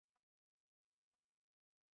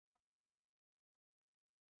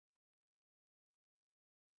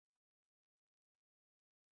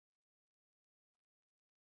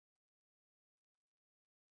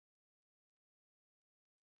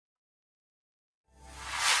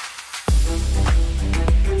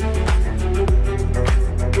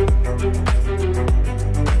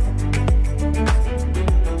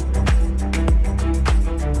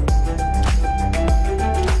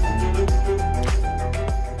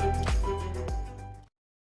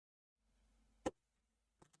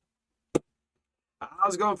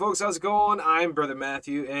How's it going, folks? How's it going? I'm Brother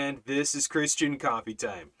Matthew, and this is Christian Coffee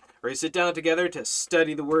Time, where we sit down together to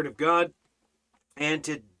study the Word of God. And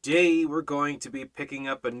today we're going to be picking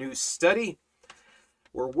up a new study.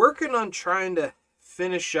 We're working on trying to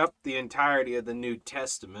finish up the entirety of the New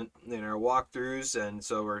Testament in our walkthroughs, and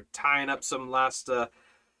so we're tying up some last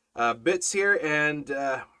bits here. And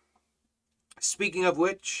speaking of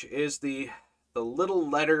which is the little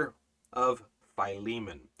letter of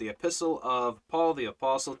Philemon, the epistle of Paul the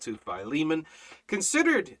Apostle to Philemon,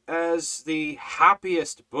 considered as the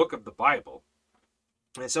happiest book of the Bible.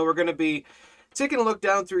 And so we're going to be taking a look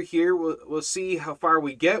down through here. We'll see how far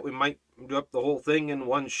we get. We might do up the whole thing in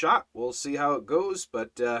one shot. We'll see how it goes,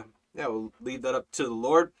 but yeah, we'll leave that up to the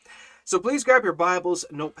Lord. So please grab your Bibles,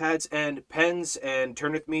 notepads, and pens, and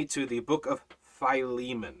turn with me to the book of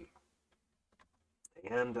Philemon.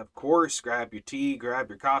 And of course, grab your tea, grab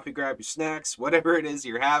your coffee, grab your snacks, whatever it is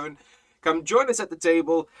you're having. Come join us at the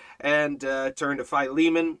table and turn to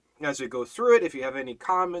Philemon as we go through it. If you have any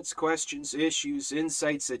comments, questions, issues,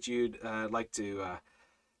 insights that you'd like to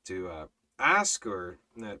ask or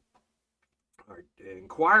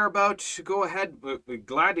inquire about, go ahead. We're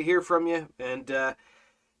glad to hear from you. And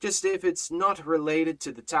just if it's not related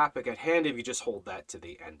to the topic at hand, if you just hold that to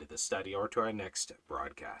the end of the study or to our next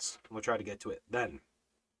broadcast. We'll try to get to it then.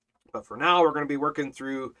 But for now, we're going to be working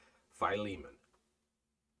through Philemon.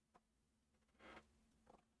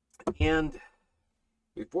 And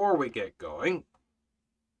before we get going,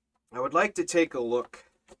 I would like to take a look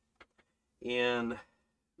in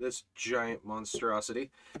this giant monstrosity,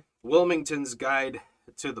 Wilmington's Guide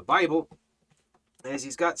to the Bible, as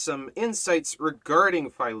he's got some insights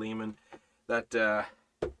regarding Philemon that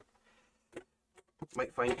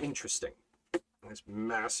might find interesting. This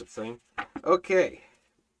massive thing. Okay.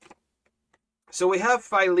 So we have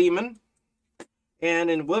Philemon, and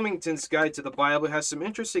in Wilmington's Guide to the Bible, it has some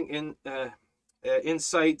interesting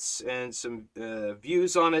insights and some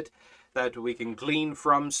views on it that we can glean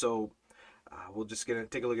from. So we're just going to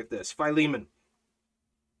take a look at this. Philemon.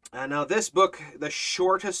 Now this book, the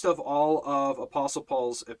shortest of all of Apostle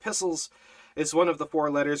Paul's epistles, is one of the 4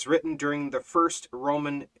 letters written during the first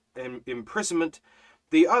Roman imprisonment.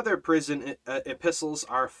 The other prison epistles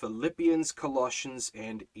are Philippians, Colossians,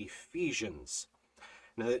 and Ephesians.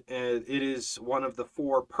 Now, it is one of the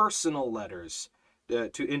 4 personal letters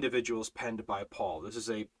to individuals penned by Paul. This is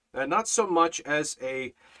a not so much as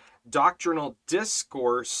a doctrinal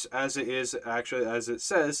discourse as it is actually, as it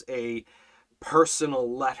says, a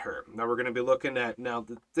personal letter. Now we're going to be looking at, now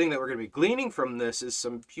the thing that we're going to be gleaning from this is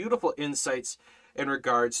some beautiful insights in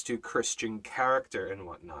regards to Christian character and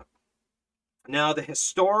whatnot. Now, the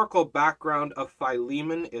historical background of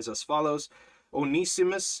Philemon is as follows.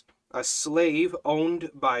 Onesimus, a slave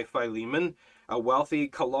owned by Philemon, a wealthy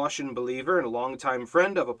Colossian believer and a longtime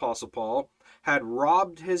friend of Apostle Paul, had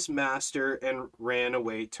robbed his master and ran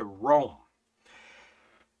away to Rome.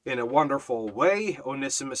 In a wonderful way,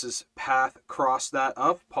 Onesimus's path crossed that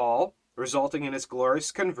of Paul, resulting in his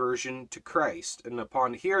glorious conversion to Christ. And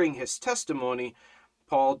upon hearing his testimony,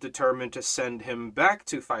 Paul determined to send him back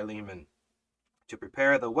to Philemon. To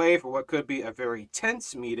prepare the way for what could be a very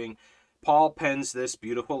tense meeting, Paul pens this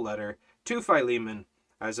beautiful letter to Philemon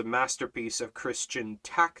as a masterpiece of Christian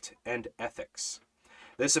tact and ethics.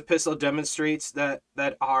 This epistle demonstrates that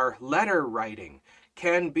our letter writing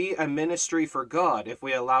can be a ministry for God if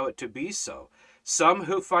we allow it to be so. Some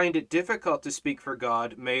who find it difficult to speak for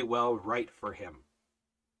God may well write for him.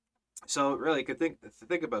 So really, you could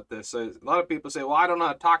think about this. A lot of people say, well, I don't know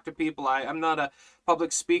how to talk to people. I'm not a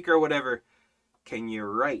public speaker or whatever. Can you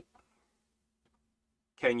write?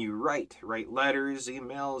 Can you write? Write letters,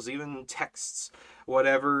 emails, even texts,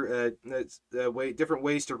 whatever. Different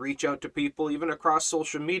ways to reach out to people, even across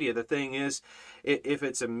social media. The thing is, if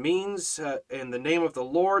it's a means in the name of the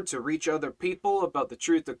Lord to reach other people about the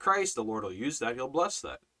truth of Christ, the Lord will use that. He'll bless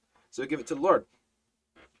that. So give it to the Lord.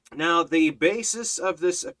 Now, the basis of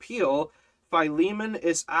this appeal, Philemon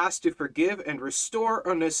is asked to forgive and restore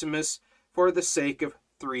Onesimus for the sake of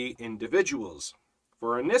 3 individuals.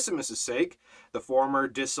 For Onesimus' sake, the former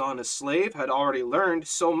dishonest slave had already learned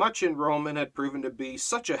so much in Rome and had proven to be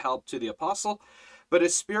such a help to the apostle, but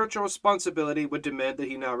his spiritual responsibility would demand that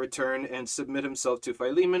he now return and submit himself to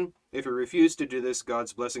Philemon. If he refused to do this,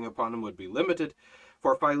 God's blessing upon him would be limited.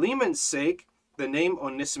 For Philemon's sake, the name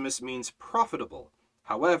Onesimus means profitable.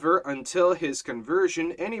 However, until his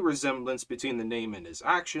conversion, any resemblance between the name and his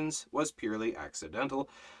actions was purely accidental.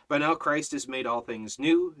 But now Christ has made all things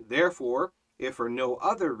new. Therefore, if for no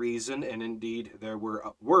other reason, and indeed there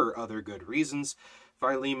were other good reasons,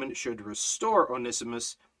 Philemon should restore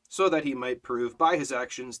Onesimus so that he might prove by his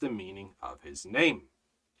actions the meaning of his name.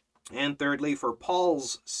 And thirdly, for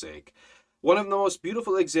Paul's sake. One of the most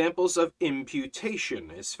beautiful examples of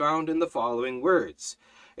imputation is found in the following words: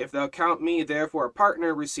 "If thou count me therefore a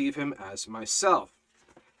partner, receive him as myself.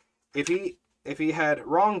 If he had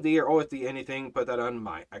wronged thee or oweth thee anything, put that on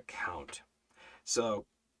my account." So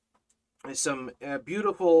some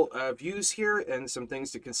beautiful views here and some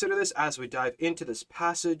things to consider this as we dive into this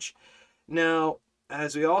passage. Now,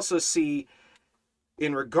 as we also see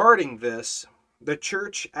in regarding this, the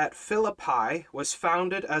church at Philippi was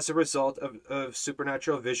founded as a result of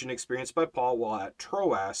supernatural vision experienced by Paul while at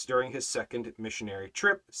Troas during his second missionary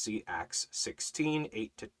trip. See Acts 16,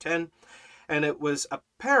 8-10. And it was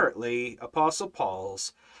apparently Apostle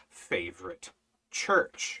Paul's favorite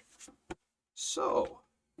church. So,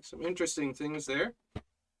 some interesting things there.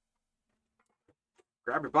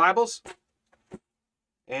 Grab your Bibles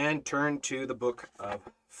and turn to the book of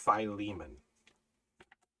Philemon.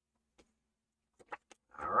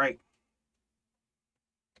 All right.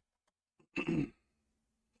 Time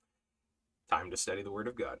to study the Word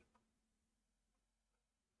of God.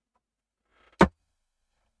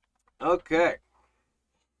 Okay.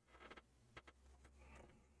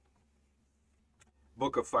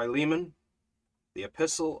 Book of Philemon, the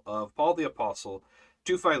epistle of Paul the Apostle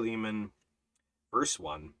to Philemon, verse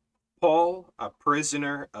 1. Paul, a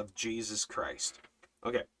prisoner of Jesus Christ.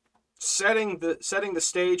 Okay. Setting the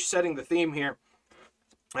stage, setting the theme here.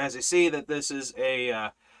 As you see that this is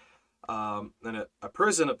a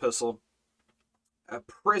prison epistle, a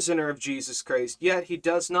prisoner of Jesus Christ, yet he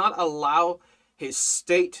does not allow his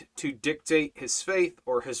state to dictate his faith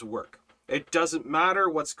or his work. It doesn't matter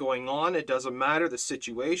what's going on. It doesn't matter the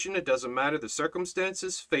situation. It doesn't matter the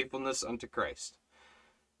circumstances. Faithfulness unto Christ.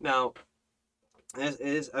 Now, it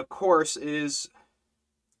is, of course, is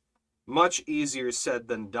much easier said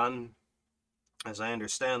than done, as I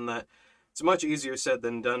understand that. It's much easier said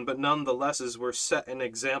than done, but nonetheless, as we're set an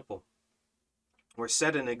example. We're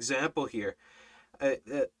set an example here.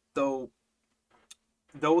 Though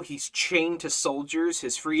he's chained to soldiers,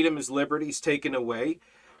 his freedom, his liberty is taken away,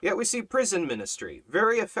 yet we see prison ministry,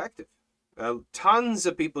 very effective. Tons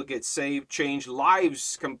of people get saved, changed,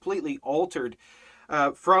 lives completely altered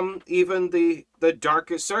from even the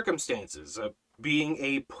darkest circumstances of being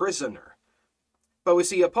a prisoner. But we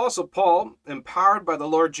see Apostle Paul, empowered by the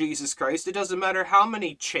Lord Jesus Christ. It doesn't matter how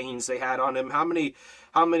many chains they had on him, how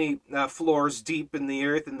many floors deep in the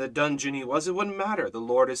earth in the dungeon he was. It wouldn't matter. The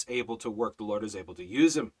Lord is able to work. The Lord is able to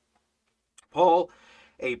use him. Paul,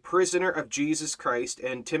 a prisoner of Jesus Christ,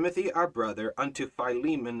 and Timothy, our brother, unto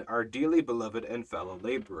Philemon, our dearly beloved and fellow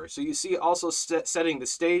laborer. So you see also setting the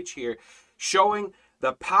stage here, showing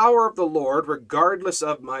the power of the Lord regardless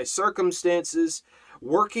of my circumstances,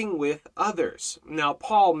 working with others. Now,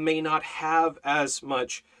 Paul may not have as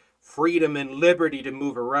much freedom and liberty to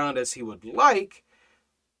move around as he would like,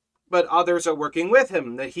 but others are working with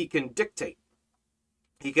him that he can dictate.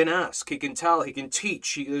 He can ask, he can tell, he can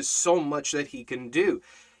teach. There's so much that he can do.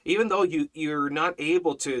 Even though you're not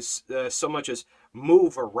able to so much as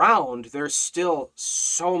move around, there's still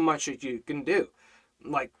so much that you can do.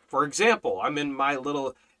 Like, for example, I'm in my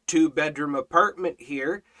little 2-bedroom apartment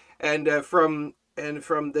here, and from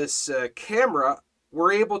this camera,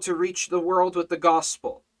 we're able to reach the world with the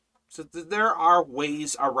gospel. So there are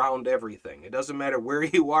ways around everything. It doesn't matter where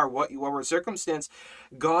you are, what you are, what circumstance,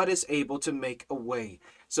 God is able to make a way.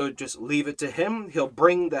 So just leave it to him. He'll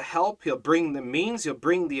bring the help. He'll bring the means. He'll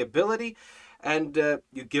bring the ability. And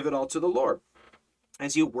you give it all to the Lord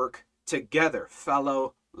as you work together,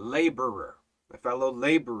 fellow laborer. A fellow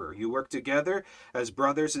laborer. You work together as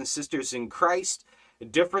brothers and sisters in Christ.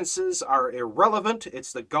 Differences are irrelevant.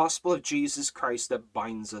 It's the gospel of Jesus Christ that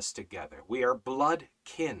binds us together. We are blood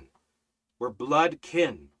kin. We're blood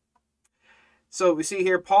kin. So we see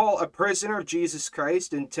here Paul, a prisoner of Jesus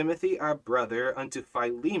Christ, and Timothy, our brother, unto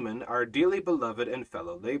Philemon, our dearly beloved and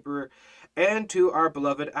fellow laborer, and to our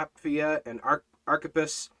beloved Apphia and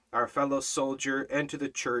Archippus, our fellow soldier, and to the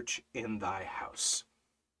church in thy house.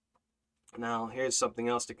 Now, here's something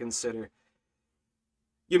else to consider.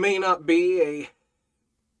 You may not be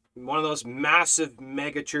one of those massive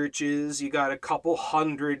mega churches. You got a couple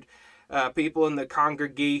hundred people in the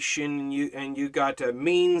congregation, and you got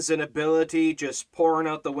means and ability just pouring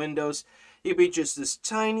out the windows. You'd be just this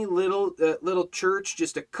tiny little church,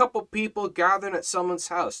 just a couple people gathering at someone's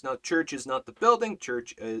house. Now, church is not the building,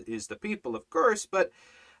 church is the people, of course, but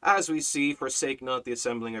as we see, forsake not the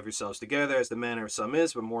assembling of yourselves together, as the manner of some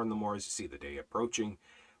is, but more and the more as you see the day approaching.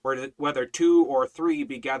 Whether 2 or 3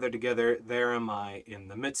 be gathered together, there am I in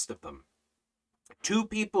the midst of them. 2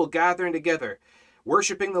 people gathering together.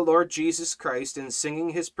 worshiping the Lord Jesus Christ and singing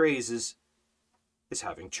his praises is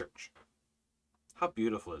having church. How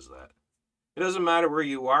beautiful is that? It doesn't matter where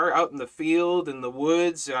you are, out in the field, in the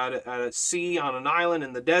woods, at sea, on an island,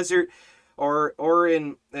 in the desert, or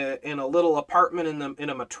in a little apartment in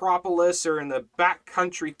a metropolis or in the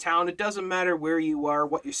backcountry town. It doesn't matter where you are,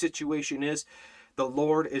 what your situation is. The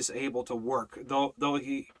Lord is able to work. Though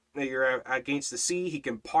you're against the sea, he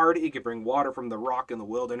can part it. He can bring water from the rock in the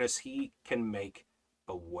wilderness. He can make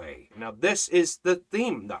a way. Now, this is the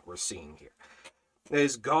theme that we're seeing here.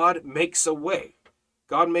 Is God makes a way.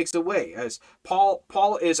 God makes a way. As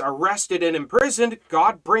Paul is arrested and imprisoned,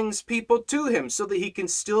 God brings people to him so that he can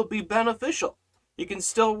still be beneficial. He can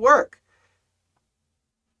still work.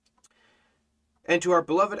 And to our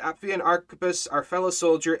beloved Apphia and Archippus, our fellow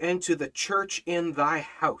soldier, and to the church in thy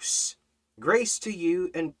house, grace to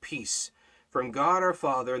you and peace from God our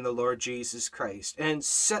Father and the Lord Jesus Christ. And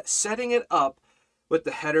setting it up with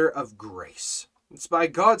the header of grace. It's by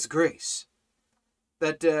God's grace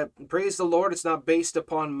that, praise the Lord, it's not based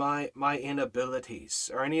upon my inabilities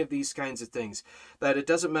or any of these kinds of things. That it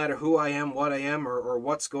doesn't matter who I am, what I am, or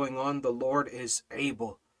what's going on, the Lord is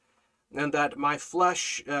able. And that my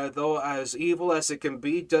flesh, though as evil as it can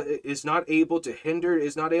be, is not able to hinder,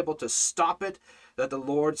 is not able to stop it, that the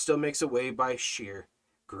Lord still makes a way by sheer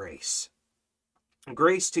grace.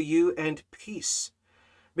 Grace to you and peace.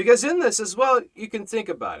 Because in this as well, you can think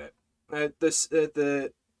about it.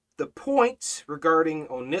 The point regarding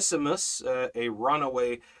Onesimus, a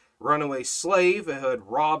runaway slave who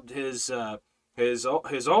had robbed his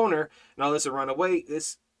owner, and all this and run away,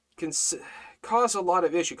 this can cause a lot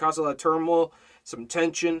of issue, cause a lot of turmoil, some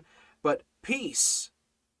tension, but peace,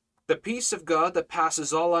 the peace of God that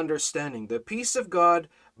passes all understanding, the peace of God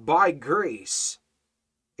by grace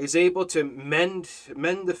is able to mend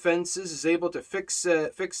the fences, is able to fix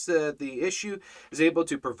the issue, is able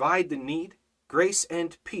to provide the need. Grace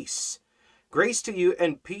and peace. Grace to you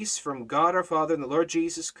and peace from God our Father and the Lord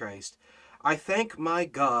Jesus Christ. I thank my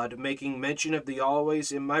God, making mention of thee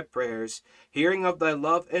always in my prayers, hearing of thy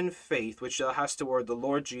love and faith, which thou hast toward the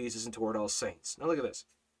Lord Jesus and toward all saints. Now look at this.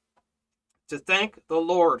 To thank the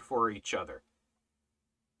Lord for each other.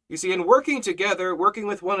 You see, in working together, working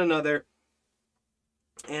with one another,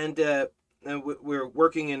 and we're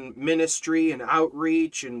working in ministry and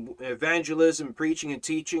outreach and evangelism, preaching and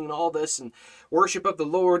teaching and all this and worship of the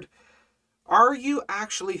Lord. Are you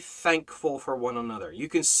actually thankful for one another? You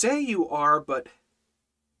can say you are, but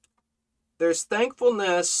there's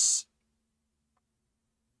thankfulness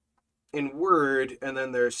in word, and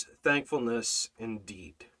then there's thankfulness in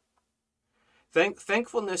deed.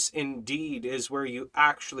 Thankfulness in deed is where you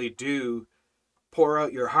actually do pour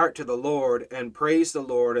out your heart to the Lord and praise the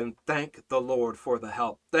Lord and thank the Lord for the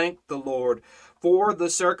help. Thank the Lord for the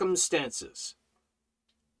circumstances.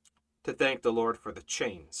 To thank the Lord for the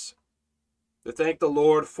chains. To thank the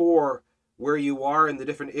Lord for where you are and the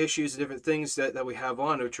different issues, the different things that we have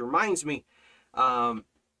on. Which reminds me,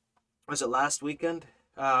 was it last weekend?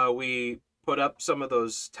 We put up some of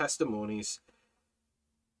those testimonies.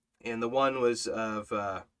 And the one was of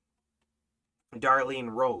Darlene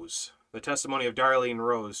Rose. The testimony of Darlene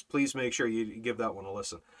Rose. Please make sure you give that one a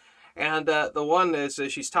listen. And the one is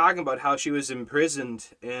she's talking about how she was imprisoned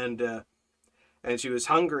and she was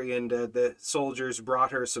hungry, and the soldiers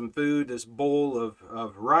brought her some food, this bowl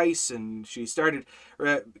of rice, and she started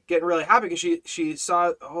getting really happy because she saw,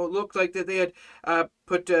 it looked like that they had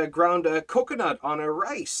put ground coconut on her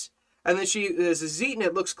rice. And then as she's eating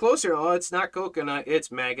it, looks closer, it's not coconut,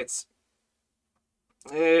 it's maggots.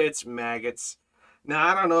 It's maggots. Now,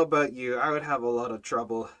 I don't know about you, I would have a lot of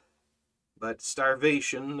trouble, but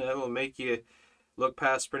starvation will make you look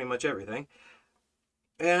past pretty much everything.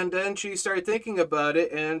 And then she started thinking about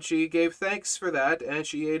it, and she gave thanks for that, and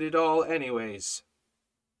she ate it all anyways.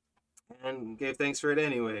 And gave thanks for it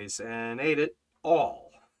anyways, and ate it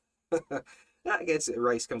all. I guess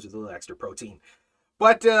rice comes with a little extra protein.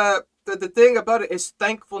 But the thing about it is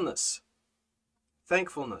thankfulness.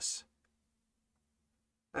 Thankfulness.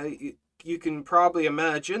 You can probably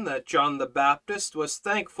imagine that John the Baptist was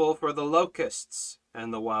thankful for the locusts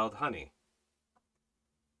and the wild honey.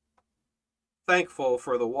 Thankful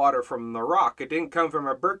for the water from the rock. It didn't come from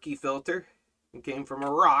a Berkey filter. It came from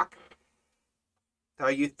a rock.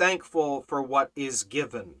 Are you thankful for what is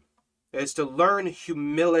given? It's to learn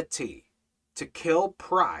humility, to kill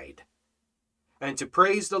pride, and to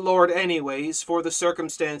praise the Lord anyways for the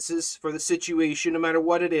circumstances, for the situation, no matter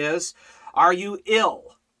what it is. Are you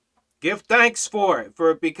ill? Give thanks for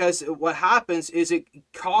it, because what happens is it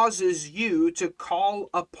causes you to call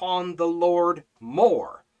upon the Lord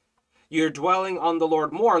more. you're dwelling on the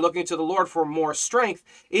Lord more, looking to the Lord for more strength.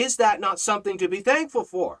 Is that not something to be thankful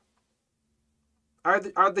for? Are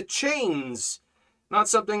the chains not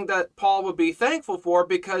something that Paul would be thankful for?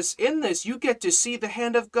 Because in this, you get to see the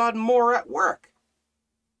hand of God more at work.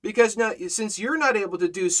 Because now, since you're not able to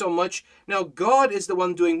do so much, now God is the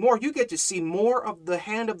one doing more. You get to see more of the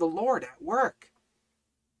hand of the Lord at work.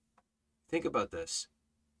 Think about this.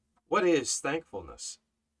 What is thankfulness?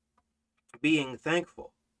 Being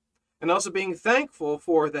thankful. And also being thankful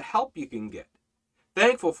for the help you can get.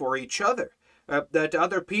 Thankful for each other. That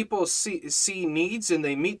other people see needs and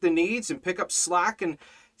they meet the needs and pick up slack. And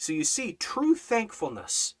so you see true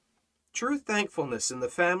thankfulness. True thankfulness in the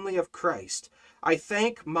family of Christ. I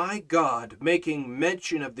thank my God, making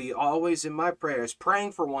mention of thee always in my prayers,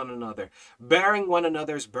 praying for one another, bearing one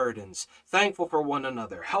another's burdens, thankful for one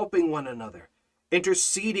another, helping one another,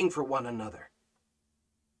 interceding for one another.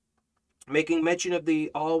 Making mention of thee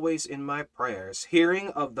always in my prayers, hearing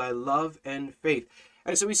of thy love and faith.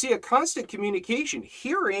 And so we see a constant communication,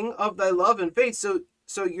 hearing of thy love and faith.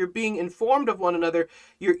 So you're being informed of one another.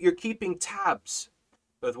 You're keeping tabs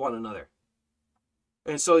with one another.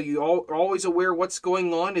 And so you are always aware what's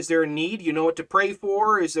going on. Is there a need? You know what to pray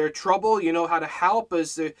for. Is there trouble? You know how to help.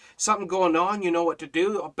 Is there something going on? You know what to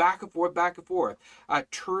do. Back and forth, back and forth. A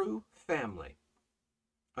true family.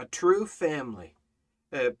 A true family.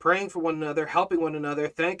 Praying for one another, helping one another,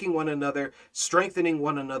 thanking one another, strengthening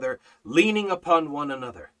one another, leaning upon one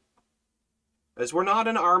another. As we're not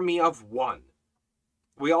an army of one.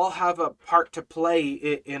 We all have a part to play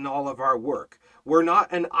in all of our work. We're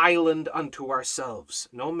not an island unto ourselves.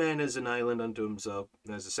 No man is an island unto himself,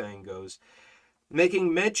 as the saying goes.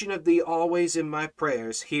 Making mention of thee always in my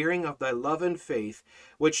prayers, hearing of thy love and faith,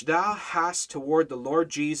 which thou hast toward the Lord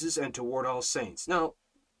Jesus and toward all saints. Now,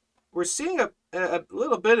 we're seeing a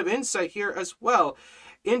little bit of insight here as well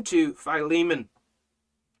into Philemon.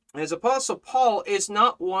 As Apostle Paul is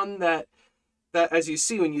not one that as you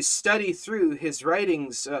see when you study through his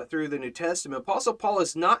writings through the New Testament, Apostle Paul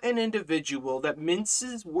is not an individual that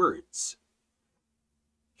minces words.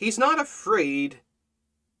 He's not afraid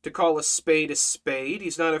to call a spade a spade.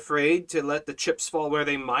 He's not afraid to let the chips fall where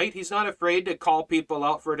they might. He's not afraid to call people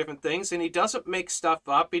out for different things, and he doesn't make stuff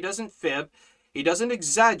up. He doesn't fib. He doesn't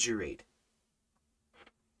exaggerate.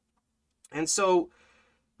 And so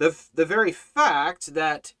the very fact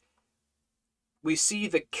that we see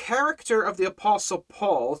the character of the Apostle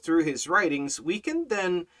Paul through his writings, we can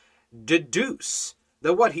then deduce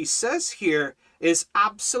that what he says here is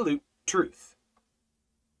absolute truth.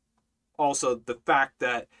 Also, the fact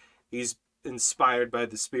that he's inspired by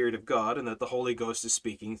the Spirit of God and that the Holy Ghost is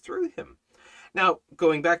speaking through him. Now,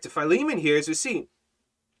 going back to Philemon here, as we see,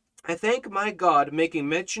 I thank my God, making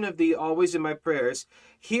mention of thee always in my prayers,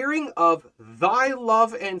 hearing of thy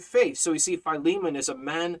love and faith. So we see Philemon is a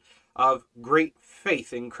man of great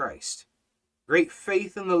faith in Christ, great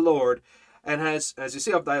faith in the Lord, and has, as you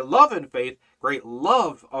see, of thy love and faith, great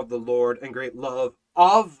love of the Lord and great love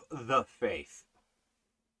of the faith,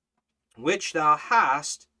 which thou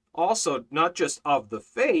hast also, not just of the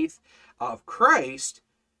faith of Christ,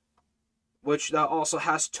 which thou also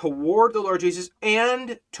hast toward the Lord Jesus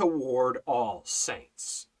and toward all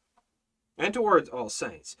saints. And towards all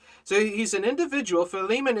saints. So he's an individual.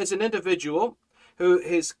 Philemon is an individual who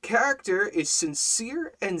his character is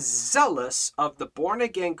sincere and zealous of the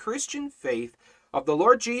born-again Christian faith of the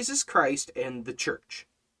Lord Jesus Christ and the church,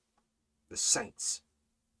 the saints.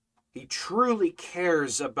 He truly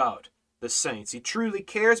cares about the saints. He truly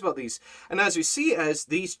cares about these. And as we see, as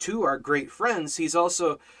these two are great friends, he's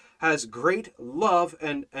also has great love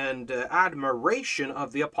and admiration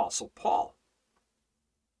of the Apostle Paul.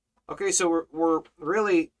 Okay, so we're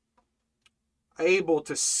really able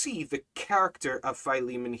to see the character of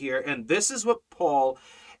Philemon here, and this is what Paul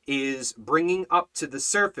is bringing up to the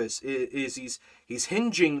surface. Is he's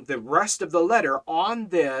hinging the rest of the letter on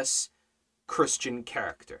this Christian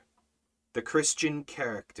character, the Christian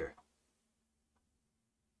character,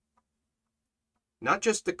 not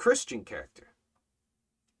just the Christian character,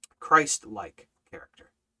 Christ-like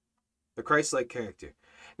character, the Christ-like character.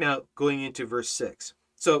 Now going into verse 6.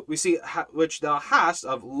 So we see, which thou hast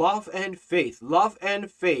of love and faith,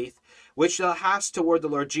 which thou hast toward the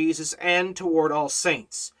Lord Jesus and toward all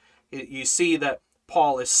saints. You see that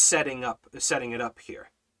Paul is setting it up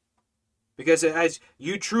here. Because as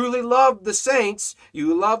you truly love the saints,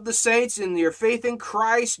 you love the saints in your faith in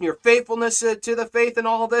Christ and your faithfulness to the faith and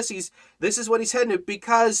all this. This is what he's heading to,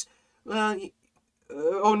 because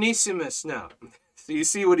Onesimus now. So you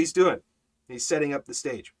see what he's doing. He's setting up the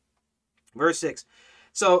stage. Verse 6.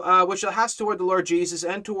 So, which thou hast toward the Lord Jesus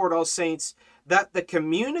and toward all saints, that the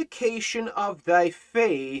communication of thy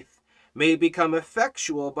faith may become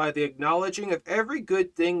effectual by the acknowledging of every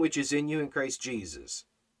good thing which is in you in Christ Jesus.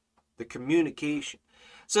 The communication.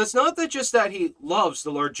 So it's not that just that he loves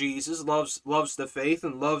the Lord Jesus, loves the faith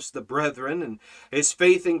and loves the brethren, and his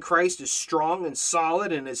faith in Christ is strong and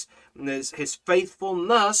solid, and his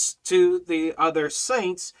faithfulness to the other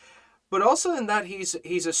saints, but also in that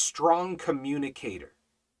he's a strong communicator.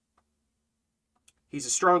 He's a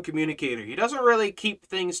strong communicator. He doesn't really keep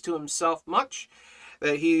things to himself much.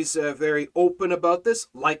 That he's very open about this,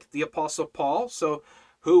 like the Apostle Paul. So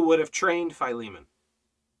who would have trained Philemon?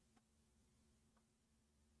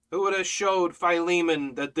 Who would have showed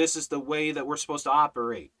Philemon that this is the way that we're supposed to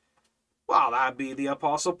operate? Well, that'd be the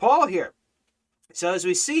Apostle Paul here. So as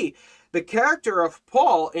we see, the character of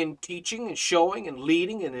Paul in teaching and showing and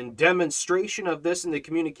leading and in demonstration of this in the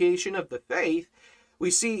communication of the faith,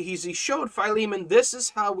 we see he showed Philemon this is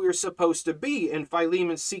how we're supposed to be, and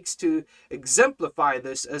Philemon seeks to exemplify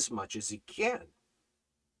this as much as he can.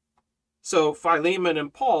 So Philemon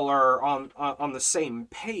and Paul are on the same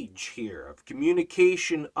page here of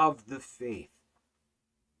communication of the faith.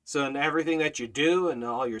 So in everything that you do, and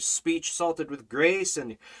all your speech salted with grace,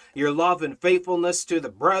 and your love and faithfulness to the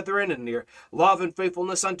brethren, and your love and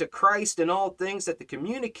faithfulness unto Christ in all things, that the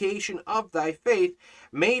communication of thy faith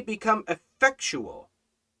may become effectual,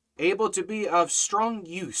 able to be of strong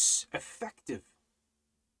use, effective,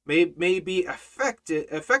 may be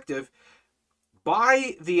effective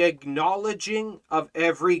by the acknowledging of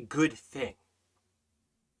every good thing.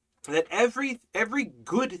 That every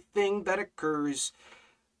good thing that occurs,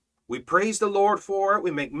 we praise the Lord for it,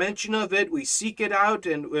 we make mention of it, we seek it out,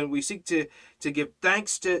 and we seek to give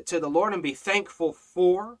thanks to the Lord and be thankful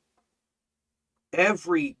for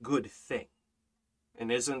every good thing.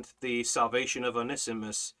 And isn't the salvation of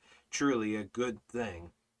Onesimus truly a good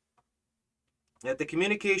thing? That the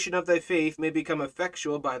communication of thy faith may become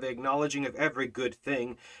effectual by the acknowledging of every good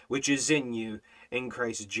thing which is in you in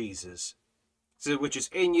Christ Jesus. So which is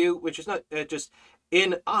in you, which is not just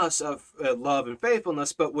in us of love and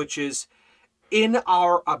faithfulness, but which is in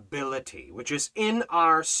our ability, which is in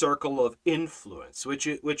our circle of influence,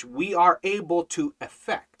 which we are able to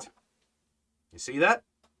affect. You see that?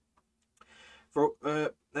 For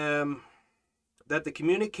that the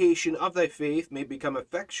communication of thy faith may become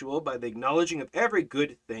effectual by the acknowledging of every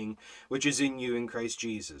good thing which is in you in Christ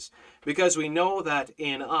Jesus. Because we know that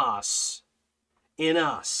in us,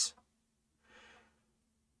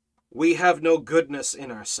 we have no goodness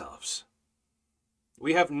in ourselves.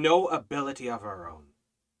 We have no ability of our own.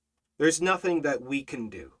 There's nothing that we can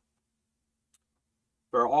do.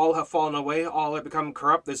 For all have fallen away, all have become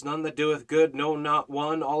corrupt. There's none that doeth good, no, not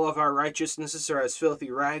one. All of our righteousnesses are as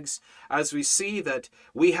filthy rags. As we see that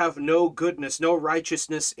we have no goodness, no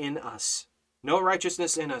righteousness in us. No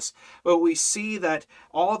righteousness in us. But we see that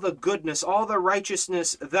all the goodness, all the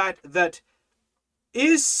righteousness that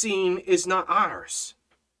is seen is not ours,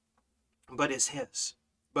 but is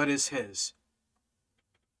his.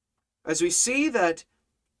 As we see that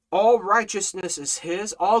all righteousness is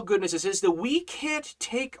his, all goodness is his, that we can't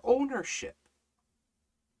take ownership.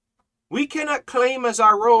 We cannot claim as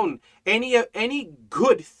our own any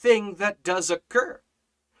good thing that does occur.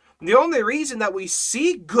 The only reason that we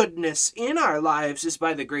see goodness in our lives is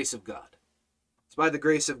by the grace of God. It's by the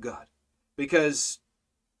grace of God. Because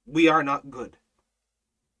we are not good.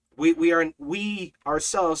 We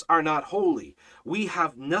ourselves are not holy. We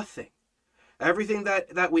have nothing. Everything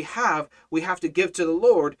that we have to give to the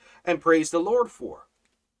Lord and praise the Lord for.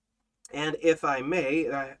 And if I may,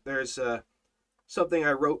 there's something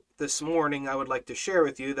I wrote this morning I would like to share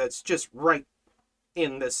with you that's just right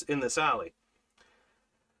in this alley.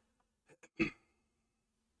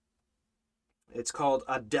 It's called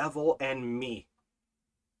A Devil and Me.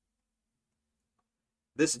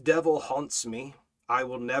 This devil haunts me. I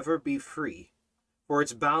will never be free, for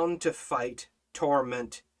it's bound to fight,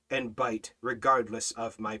 torment, and bite, regardless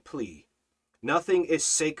of my plea. Nothing is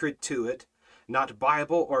sacred to it, not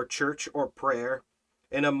Bible or church or prayer.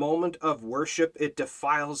 In a moment of worship it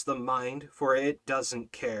defiles the mind, for it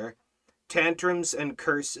doesn't care. Tantrums and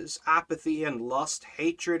curses, apathy and lust,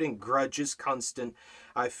 hatred and grudges constant,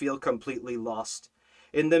 I feel completely lost.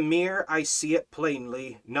 In the mirror I see it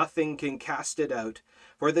plainly, nothing can cast it out,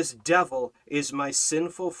 for this devil is my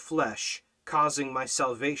sinful flesh, causing my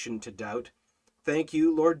salvation to doubt. Thank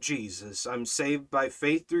you, Lord Jesus, I'm saved by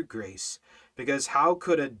faith through grace, because how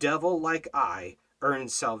could a devil like I earn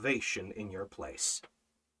salvation in your place?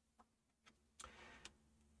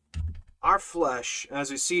 Our flesh,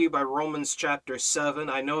 as we see by Romans chapter 7,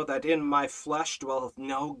 I know that in my flesh dwelleth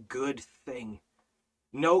no good thing.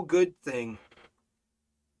 No good thing.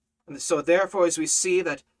 And so therefore, as we see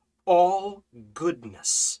that all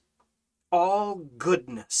goodness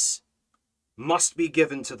must be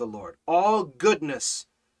given to the Lord. All goodness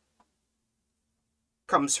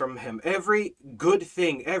comes from him. Every good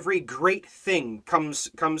thing, every great thing comes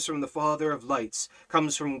from the Father of lights,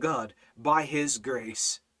 comes from God by his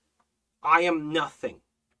grace. I am nothing.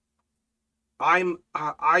 I'm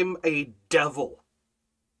a devil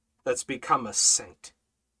that's become a saint.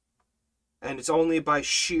 And it's only by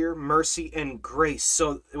sheer mercy and grace.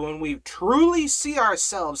 So when we truly see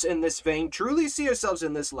ourselves in this vein, truly see ourselves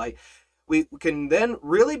in this light, we can then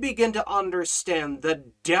really begin to understand the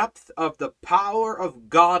depth of the power of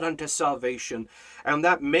God unto salvation. And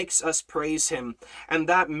that makes us praise him. And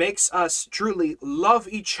that makes us truly love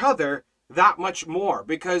each other that much more.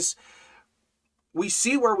 Because we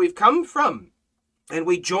see where we've come from. And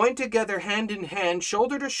we join together hand in hand,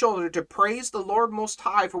 shoulder to shoulder, to praise the Lord Most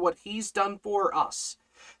High for what he's done for us.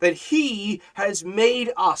 That he has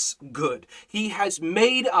made us good. He has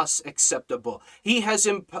made us acceptable. He has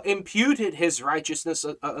imputed his righteousness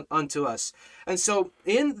unto us. And so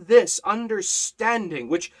in this understanding,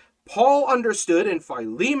 which Paul understood and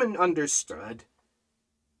Philemon understood,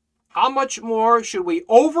 how much more should we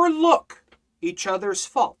overlook each other's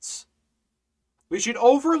faults? We should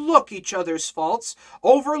overlook each other's faults,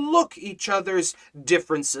 overlook each other's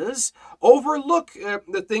differences, overlook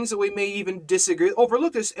the things that we may even disagree,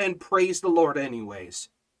 overlook this and praise the Lord anyways.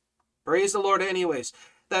 Praise the Lord anyways.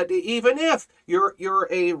 That even if you're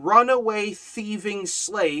a runaway thieving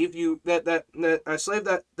slave, a slave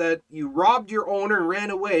that you robbed your owner and ran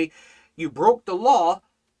away, you broke the law,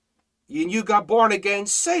 and you got born again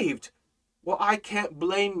saved. Well, I can't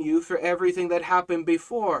blame you for everything that happened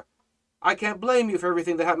before. I can't blame you for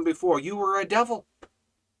everything that happened before. You were a devil.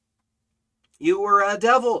 You were a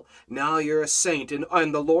devil. Now you're a saint.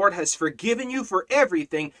 And the Lord has forgiven you for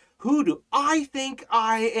everything. Who do I think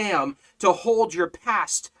I am to hold your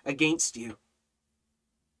past against you?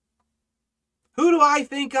 Who do I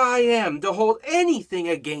think I am to hold anything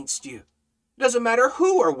against you? It doesn't matter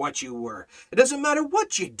who or what you were. It doesn't matter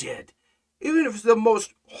what you did. Even if it's the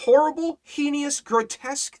most horrible, heinous,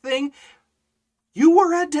 grotesque thing, you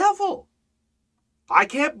were a devil. I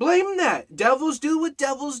can't blame that. Devils do what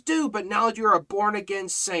devils do, but now you're a born-again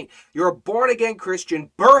saint. You're a born-again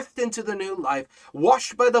Christian, birthed into the new life,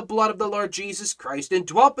 washed by the blood of the Lord Jesus Christ, and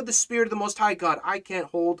dwelt by the Spirit of the Most High God. I can't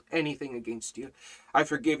hold anything against you. I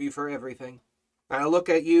forgive you for everything. I look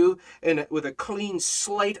at you with a clean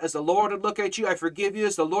slate as the Lord would look at you. I forgive you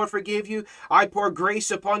as the Lord forgave you. I pour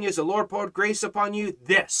grace upon you as the Lord poured grace upon you.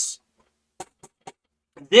 This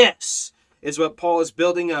is what Paul is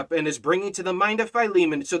building up and is bringing to the mind of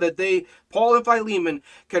Philemon, so that Paul and Philemon,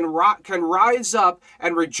 can rise up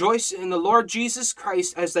and rejoice in the Lord Jesus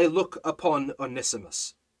Christ as they look upon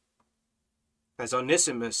Onesimus. As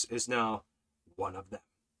Onesimus is now one of them.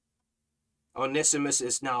 Onesimus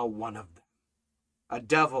is now one of them. A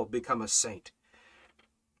devil become a saint.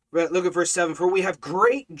 Look at verse 7. For we have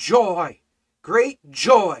great joy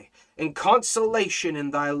and consolation in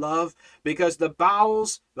thy love, because the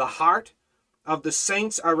bowels, the heart of the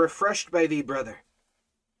saints are refreshed by thee, brother.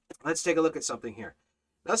 Let's take a look at something here.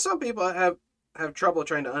 Now, some people have trouble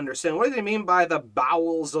trying to understand. What do they mean by the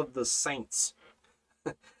bowels of the saints?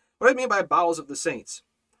 What do they mean by bowels of the saints?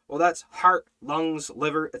 Well, that's heart, lungs,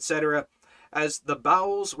 liver, etc. As the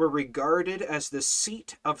bowels were regarded as the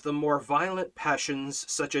seat of the more violent passions,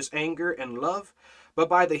 such as anger and love, but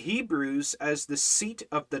by the Hebrews as the seat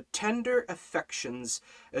of the tender affections,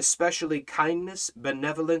 especially kindness,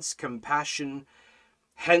 benevolence, compassion,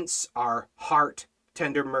 hence our heart,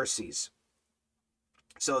 tender mercies.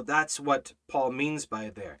 So that's what Paul means by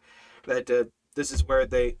there. That this is where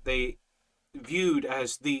they viewed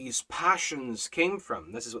as these passions came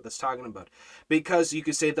from. This is what that's talking about. Because you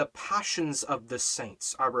could say the passions of the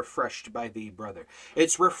saints are refreshed by thee, brother.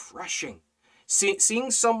 It's refreshing.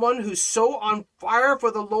 Seeing someone who's so on fire for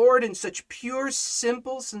the Lord in such pure,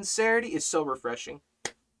 simple sincerity is so refreshing.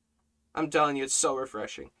 I'm telling you, it's so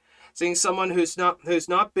refreshing. Seeing someone who's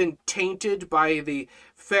not been tainted by the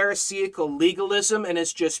Pharisaical legalism and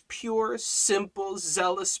is just pure, simple,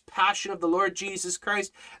 zealous passion of the Lord Jesus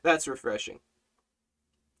Christ, that's refreshing.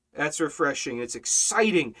 That's refreshing. It's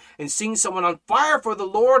exciting. And seeing someone on fire for the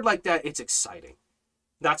Lord like that, it's exciting.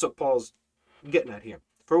 That's what Paul's getting at here.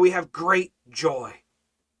 For we have great joy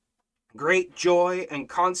and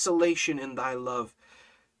consolation in thy love,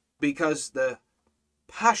 because the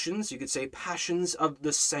passions, you could say passions of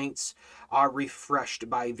the saints, are refreshed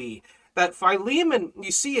by thee. That Philemon,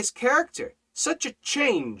 you see his character, such a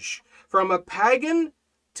change from a pagan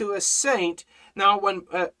to a saint, Now, when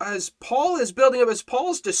as Paul is building up, as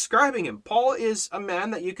Paul's describing him, Paul is a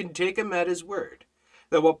man that you can take him at his word.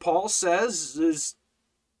 That what Paul says is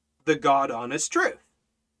the God honest truth.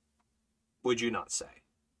 Would you not say?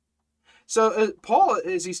 So Paul,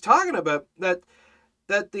 as he's talking about that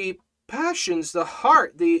the passions, the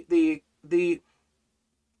heart, the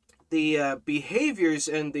behaviors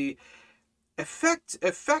and the effect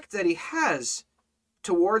that he has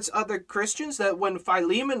towards other Christians, that when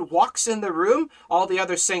Philemon walks in the room, all the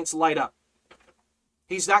other saints light up.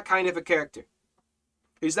 He's that kind of a character.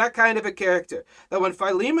 He's that kind of a character that when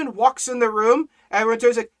Philemon walks in the room, everyone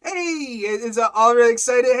turns like, hey, is all really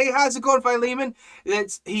excited. Hey, how's it going, Philemon?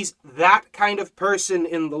 He's that kind of person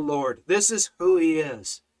in the Lord. This is who he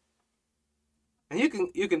is. And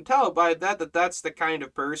you can tell by that that's the kind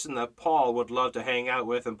of person that Paul would love to hang out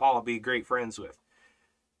with and Paul would be great friends with.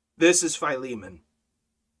 This is Philemon.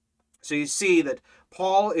 So you see that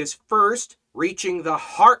Paul is first reaching the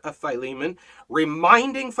heart of Philemon,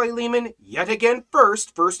 reminding Philemon yet again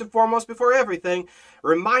first and foremost before everything,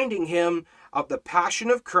 reminding him of the passion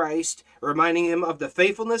of Christ, reminding him of the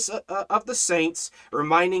faithfulness of the saints,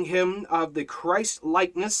 reminding him of the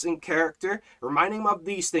Christ-likeness and character, reminding him of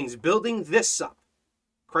these things, building this up.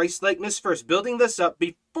 Christ-likeness first, building this up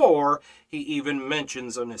before he even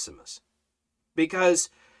mentions Onesimus. Because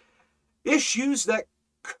issues that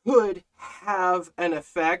could have an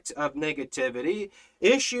effect of negativity,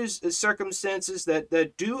 issues, circumstances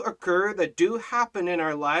that do occur, that do happen in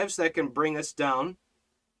our lives that can bring us down.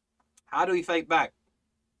 How do we fight back?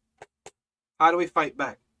 How do we fight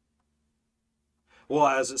back? Well,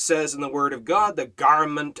 as it says in the Word of God, the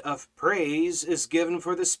garment of praise is given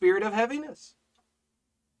for the spirit of heaviness.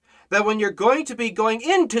 That when you're going to be going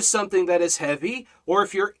into something that is heavy, or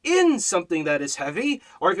if you're in something that is heavy,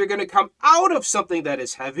 or if you're going to come out of something that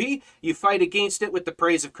is heavy, you fight against it with the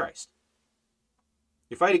praise of Christ.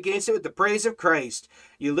 You fight against it with the praise of Christ.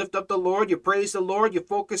 You lift up the Lord, you praise the Lord, you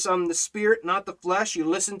focus on the Spirit, not the flesh. You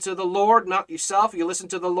listen to the Lord, not yourself. You listen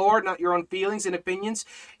to the Lord, not your own feelings and opinions.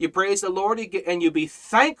 You praise the Lord, and you be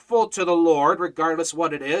thankful to the Lord, regardless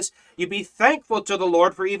what it is. You be thankful to the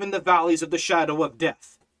Lord for even the valleys of the shadow of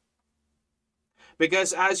death.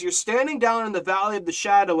 Because as you're standing down in the valley of the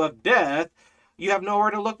shadow of death, you have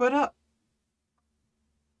nowhere to look but up.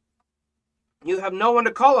 You have no one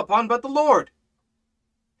to call upon but the Lord.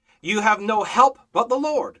 You have no help but the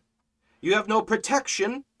Lord. You have no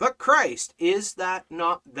protection but Christ. Is that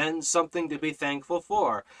not then something to be thankful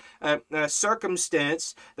for? A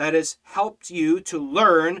circumstance that has helped you to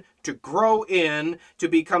learn, to grow in, to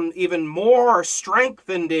become even more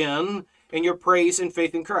strengthened in your praise and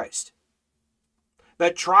faith in Christ.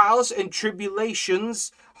 That trials and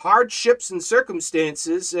tribulations, hardships and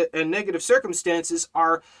circumstances and negative circumstances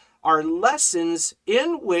are lessons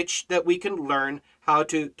in which that we can learn how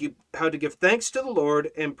to give thanks to the Lord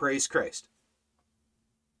and praise Christ.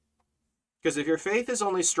 Because if your faith is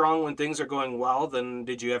only strong when things are going well, then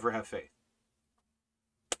did you ever have faith?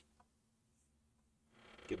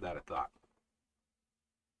 Give that a thought.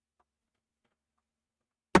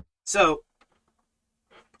 So,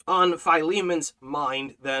 on Philemon's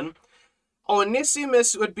mind, then,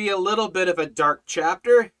 Onesimus would be a little bit of a dark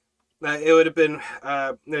chapter. It would have been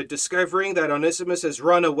discovering that Onesimus has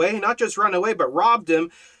run away, not just run away, but robbed him.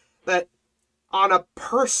 That on a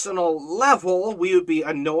personal level, we would be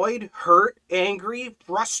annoyed, hurt, angry,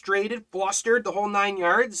 frustrated, flustered, the whole 9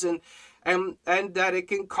 yards, and that it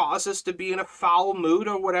can cause us to be in a foul mood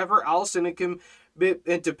or whatever else, and it can be,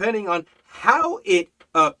 and depending on how it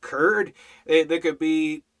occurred, there could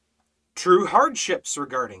be true hardships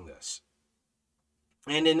regarding this.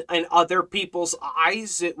 And in other people's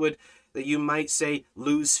eyes, it would, that you might say,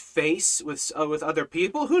 lose face with other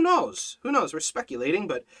people. Who knows? Who knows? We're speculating,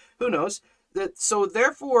 but who knows? So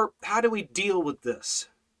therefore, how do we deal with this?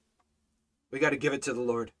 We got to give it to the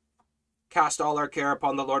Lord. Cast all our care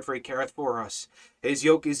upon the Lord, for he careth for us. His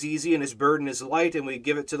yoke is easy and his burden is light, and we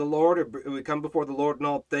give it to the Lord, or we come before the Lord in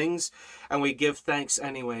all things, and we give thanks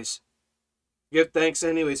anyways. Give thanks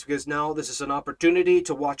anyways, because now this is an opportunity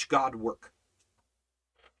to watch God work.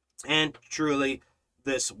 And truly,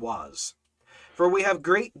 this was. For we have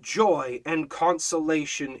great joy and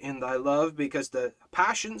consolation in thy love, because the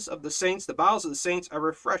passions of the saints, the bowels of the saints, are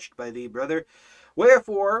refreshed by thee, brother.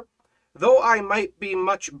 Wherefore, though I might be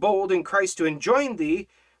much bold in Christ to enjoin thee,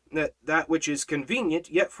 that which is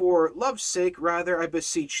convenient, yet for love's sake rather I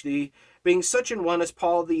beseech thee, being such an one as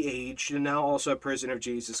Paul the aged, and now also a prisoner of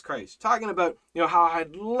Jesus Christ. Talking about, how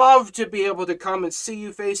I'd love to be able to come and see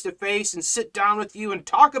you face to face and sit down with you and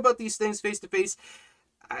talk about these things face to face.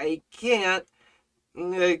 I can't,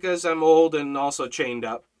 because I'm old and also chained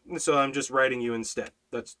up. so I'm just writing you instead.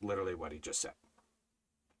 That's literally what he just said.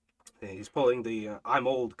 He's pulling the I'm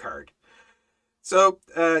old card. So,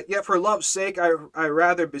 yet for love's sake, I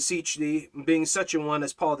rather beseech thee, being such a one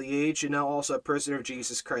as Paul the aged, and now also a prisoner of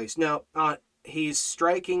Jesus Christ. Now, he's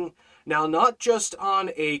striking, now not just on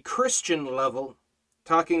a Christian level,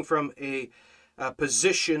 talking from a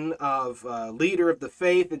position of leader of the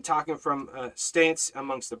faith and talking from a stance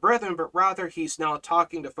amongst the brethren, but rather he's now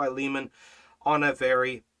talking to Philemon on a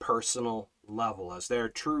very personal level, as they're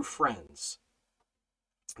true friends.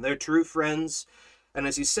 They're true friends, and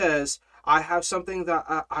as he says, I have something that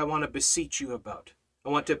I want to beseech you about. I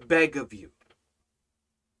want to beg of you.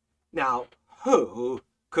 Now, who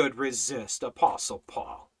could resist Apostle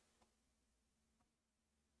Paul?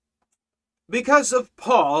 Because of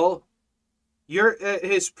Paul,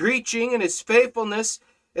 his preaching and his faithfulness,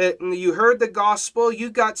 you heard the gospel, you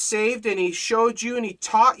got saved, and he showed you and he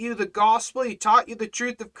taught you the gospel, he taught you the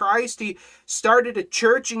truth of Christ, he started a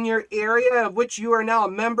church in your area of which you are now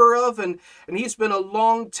a member of, and he's been a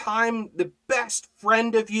long time the best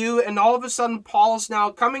friend of you, and all of a sudden Paul's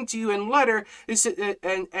now coming to you in letter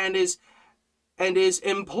and is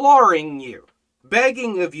imploring you,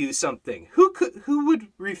 begging of you something. Who would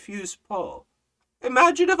refuse Paul?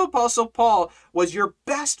 Imagine if Apostle Paul was your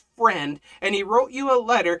best friend and he wrote you a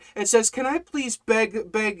letter and says, can I please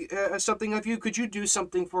beg something of you? Could you do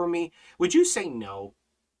something for me? Would you say no?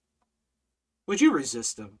 Would you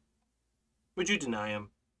resist him? Would you deny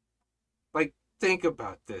him? Like, think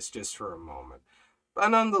about this just for a moment. But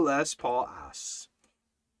nonetheless, Paul asks.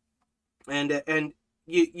 And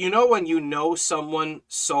you know when you know someone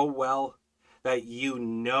so well that you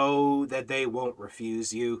know that they won't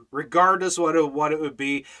refuse you, regardless what it would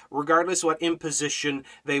be, regardless what imposition,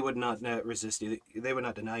 they would not resist you, they would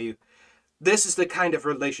not deny you. This is the kind of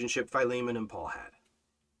relationship Philemon and Paul had.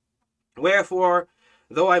 Wherefore,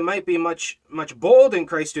 though I might be much bold in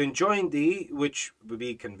Christ to enjoin thee, which would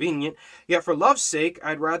be convenient, yet for love's sake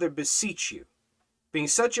I'd rather beseech you, being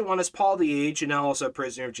such a one as Paul the aged, and now also a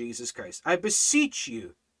prisoner of Jesus Christ. I beseech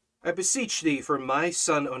you, I beseech thee for my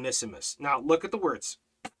son Onesimus. Now, look at the words.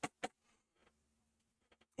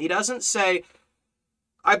 He doesn't say,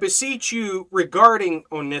 I beseech you regarding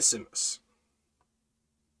Onesimus.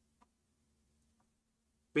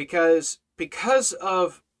 Because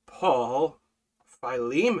of Paul,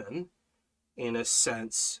 Philemon, in a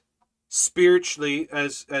sense, spiritually,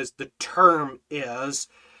 as the term is,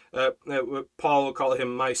 Paul will call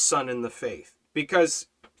him my son in the faith. Because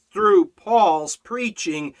through Paul's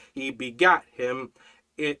preaching, he begat him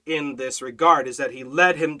in this regard, is that he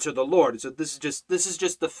led him to the Lord. So this is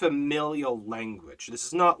just the familial language. This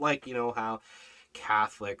is not like, how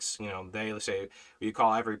Catholics, they say you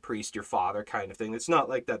call every priest your father kind of thing. It's not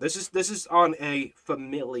like that. This is on a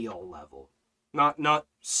familial level, not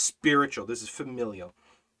spiritual. This is familial.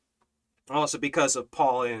 Also because of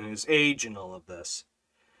Paul and his age and all of this.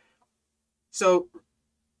 So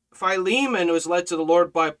Philemon was led to the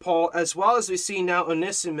Lord by Paul, as well as we see now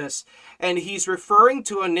Onesimus, and he's referring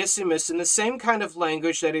to Onesimus in the same kind of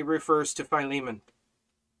language that he refers to Philemon.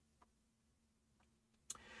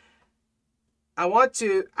 I want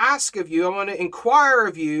to ask of you, I want to inquire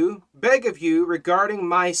of you, beg of you regarding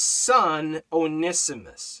my son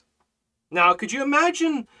Onesimus. Now, could you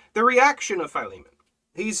imagine the reaction of Philemon?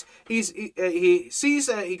 He sees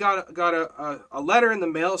that he got a letter in the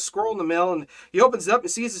mail, a scroll in the mail, and he opens it up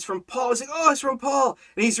and sees it's from Paul. He's like, oh, it's from Paul.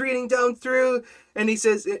 And he's reading down through, and he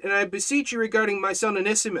says, and I beseech you regarding my son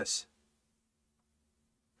Onesimus.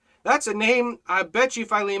 That's a name I bet you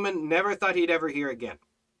Philemon never thought he'd ever hear again.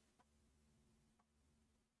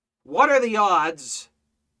 What are the odds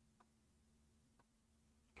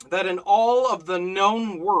that in all of the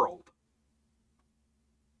known world,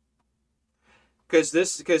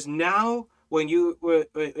 because now when you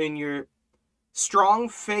in your strong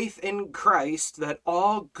faith in Christ, that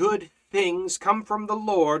all good things come from the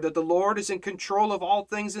Lord, that the Lord is in control of all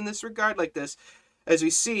things in this regard, like this, as we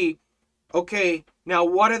see, okay, now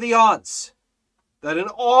what are the odds that in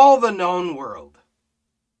all the known world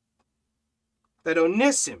that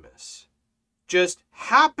Onesimus just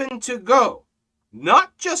happened to go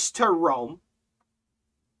not just to Rome,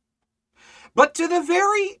 but to the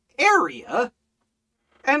very area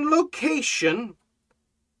and location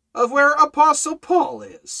of where Apostle Paul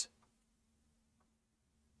is?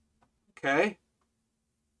 Okay?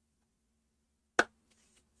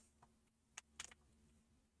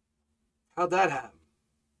 How'd that happen?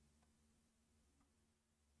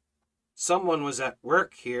 Someone was at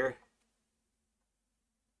work here.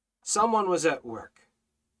 Someone was at work.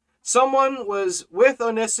 Someone was with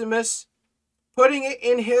Onesimus, putting it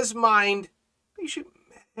in his mind,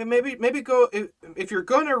 And maybe go, if you're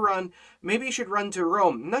going to run, maybe you should run to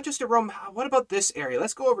Rome. Not just to Rome. What about this area?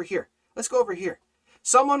 Let's go over here. Let's go over here.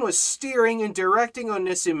 Someone was steering and directing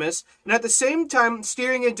Onesimus, and at the same time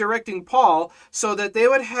steering and directing Paul, so that they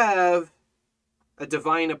would have a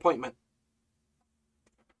divine appointment.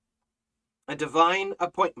 A divine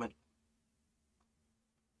appointment.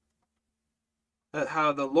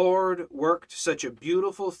 How the Lord worked such a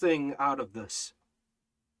beautiful thing out of this.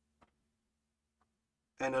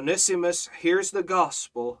 And Onesimus hears the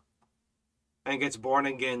gospel and gets born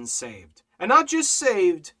again, saved. And not just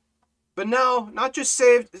saved, but now not just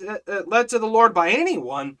saved, led to the Lord by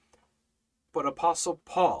anyone, but Apostle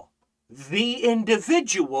Paul, the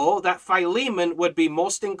individual that Philemon would be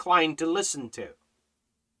most inclined to listen to.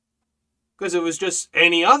 Because if it was just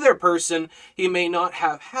any other person, he may not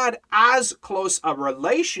have had as close a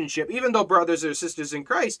relationship, even though brothers or sisters in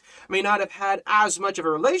Christ, may not have had as much of a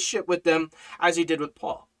relationship with them as he did with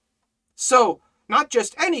Paul. So, not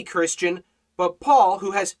just any Christian, but Paul, who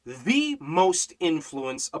has the most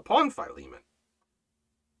influence upon Philemon.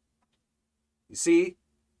 You see,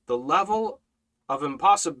 the level of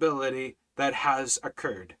impossibility that has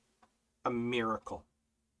occurred. A miracle.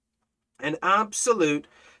 An absolute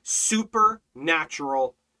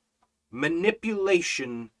supernatural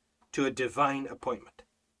manipulation to a divine appointment.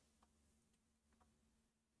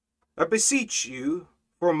 I beseech you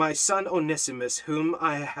for my son Onesimus, whom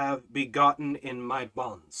I have begotten in my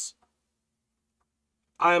bonds.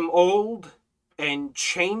 I am old and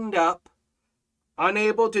chained up,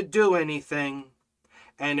 unable to do anything,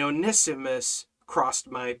 and Onesimus crossed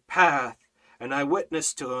my path, and I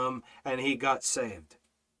witnessed to him, and he got saved.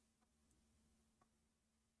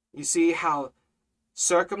 You see how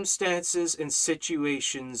circumstances and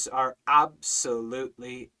situations are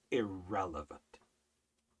absolutely irrelevant.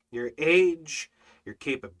 Your age, your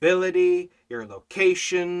capability, your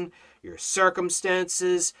location, your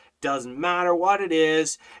circumstances, doesn't matter what it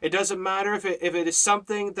is. It doesn't matter if it is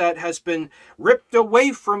something that has been ripped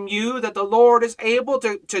away from you, that the Lord is able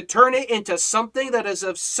to turn it into something that is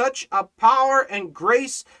of such a power and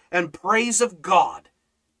grace and praise of God.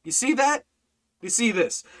 You see that? You see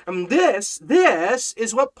this? And this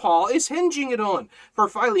is what Paul is hinging it on for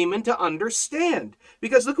Philemon to understand.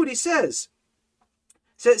 Because look what he says.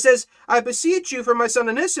 It says, I beseech you for my son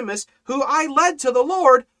Onesimus, who I led to the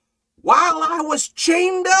Lord while I was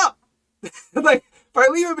chained up. Like,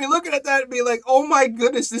 Philemon would be looking at that and be like, oh my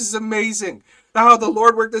goodness, this is amazing. How the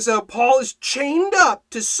Lord worked this out. Paul is chained up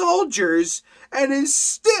to soldiers and is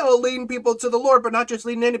still leading people to the Lord, but not just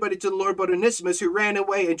leading anybody to the Lord, but Onesimus, who ran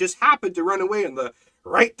away and just happened to run away in the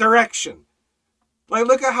right direction. Like,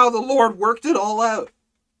 look at how the Lord worked it all out.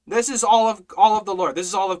 This is all of the Lord. This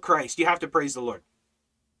is all of Christ. You have to praise the Lord.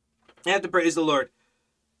 You have to praise the Lord.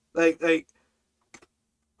 Like,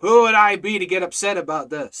 who would I be to get upset about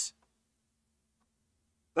this?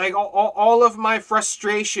 Like, all of my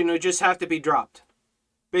frustration would just have to be dropped.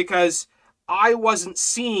 Because I wasn't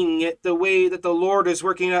seeing it the way that the Lord is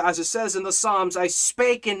working out. As it says in the Psalms, I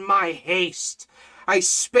spake in my haste. I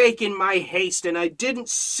spake in my haste, and I didn't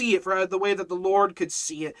see it for the way that the Lord could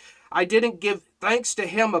see it. I didn't give thanks to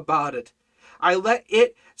him about it. I let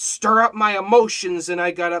it stir up my emotions, and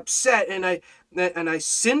I got upset, and I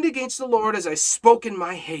sinned against the Lord as I spoke in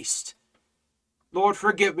my haste. Lord,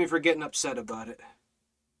 forgive me for getting upset about it.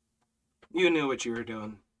 You knew what you were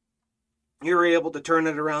doing. You were able to turn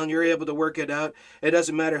it around. You're able to work it out. It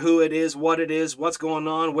doesn't matter who it is, what's going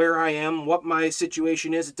on, where I am, what my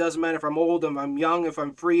situation is. It doesn't matter if I'm old, if I'm young, if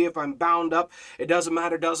I'm free, if I'm bound up. It doesn't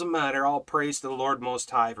matter. All praise to the Lord Most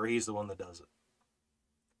High, for he's the one that does it.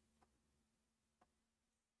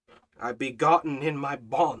 I've begotten in my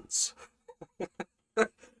bonds.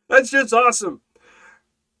 That's just awesome.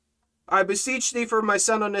 I beseech thee for my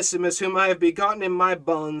son Onesimus, whom I have begotten in my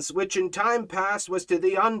bonds, which in time past was to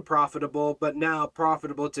thee unprofitable, but now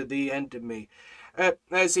profitable to thee and to me.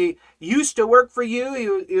 As he used to work for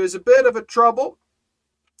you, he was a bit of a trouble.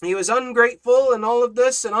 He was ungrateful and all of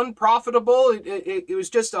this and unprofitable. It was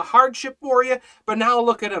just a hardship for you. But now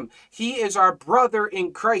look at him. He is our brother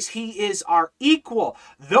in Christ. He is our equal.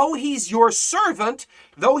 Though he's your servant,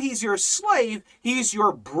 though he's your slave, he's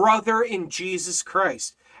your brother in Jesus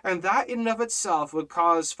Christ. And that in and of itself would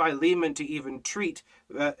cause Philemon to even treat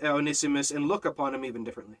Onesimus and look upon him even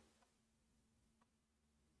differently.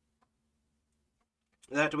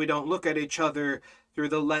 That we don't look at each other through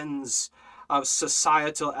the lens of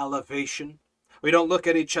societal elevation. We don't look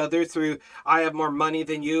at each other through, I have more money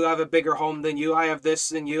than you, I have a bigger home than you, I have this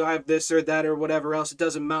than you, I have this or that or whatever else. It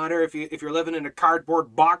doesn't matter if you're living in a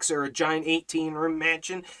cardboard box or a giant 18-room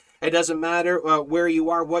mansion. It doesn't matter where you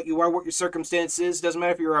are, what your circumstance is. It doesn't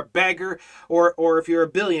matter if you're a beggar or if you're a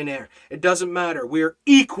billionaire. It doesn't matter. We're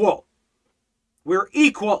equal. We're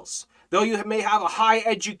equals. Though you may have a high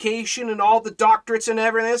education and all the doctorates and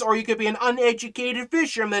everything else, or you could be an uneducated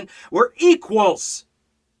fisherman, we're equals.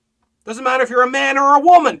 Doesn't matter if you're a man or a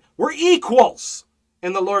woman. We're equals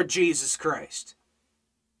in the Lord Jesus Christ.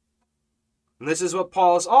 And this is what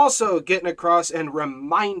Paul is also getting across and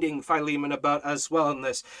reminding Philemon about as well in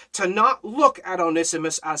this. To not look at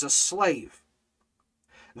Onesimus as a slave.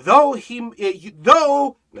 Though,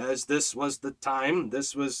 as this was the time,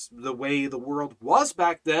 this was the way the world was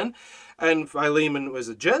back then, and Philemon was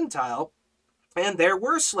a Gentile, and there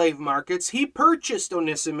were slave markets, he purchased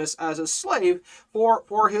Onesimus as a slave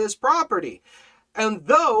for his property. And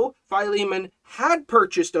though Philemon had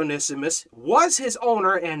purchased Onesimus, was his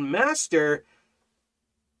owner and master,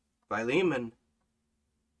 Philemon,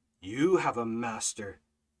 you have a master,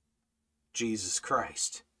 Jesus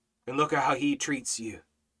Christ. And look at how he treats you.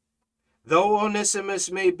 Though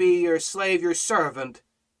Onesimus may be your slave, your servant,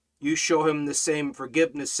 you show him the same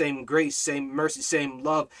forgiveness, same grace, same mercy, same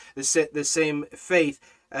love, the same faith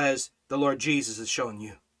as the Lord Jesus has shown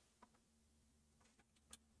you.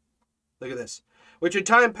 Look at this. Which in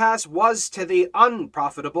time past was to the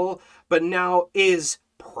unprofitable, but now is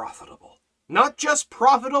profitable. Not just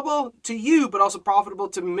profitable to you, but also profitable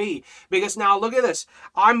to me. Because now look at this.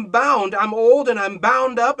 I'm bound. I'm old and I'm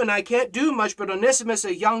bound up and I can't do much. But Onesimus,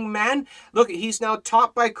 a young man, look, he's now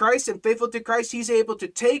taught by Christ and faithful to Christ. He's able to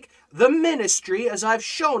take the ministry as I've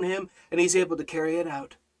shown him and he's able to carry it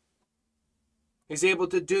out. He's able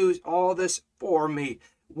to do all this for me,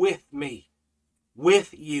 with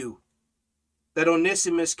you. That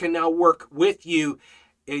Onesimus can now work with you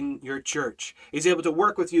in your church. He's able to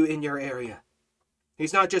work with you in your area.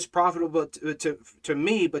 He's not just profitable to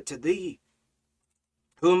me, but to thee,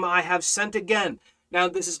 whom I have sent again. Now,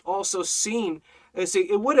 this is also seen. See,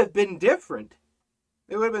 it would have been different.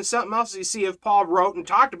 It would have been something else. You see, if Paul wrote and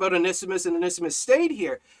talked about Onesimus and Onesimus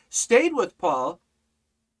stayed with Paul,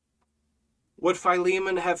 would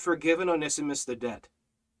Philemon have forgiven Onesimus the debt?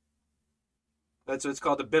 That's what's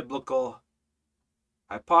called a biblical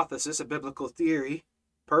hypothesis, a biblical theory.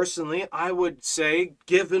 Personally, I would say,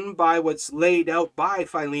 given by what's laid out by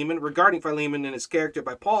Philemon, regarding Philemon and his character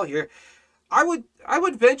by Paul here, I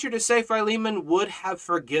would venture to say Philemon would have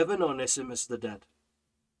forgiven Onesimus the debt.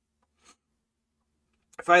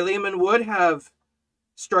 Philemon would have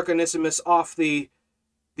struck Onesimus off the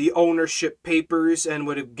ownership papers and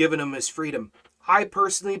would have given him his freedom. I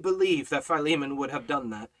personally believe that Philemon would have done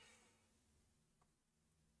that.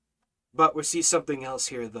 But we see something else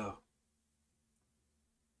here, though.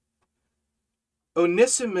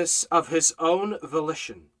 Onesimus of his own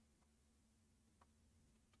volition.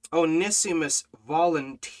 Onesimus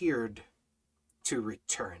volunteered to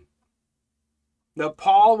return. Now,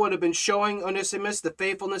 Paul would have been showing Onesimus the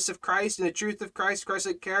faithfulness of Christ and the truth of Christ,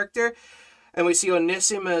 Christ-like character. And we see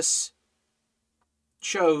Onesimus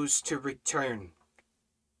chose to return,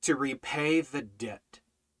 to repay the debt.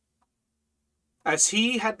 As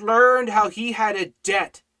he had learned how he had a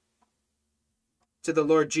debt to the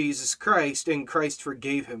Lord Jesus Christ, and Christ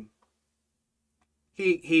forgave him.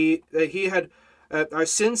 He had our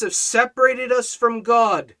sins have separated us from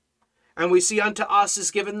God, and we see unto us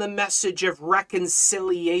is given the message of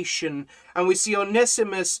reconciliation, and we see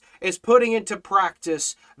Onesimus is putting into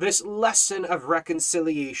practice this lesson of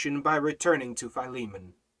reconciliation by returning to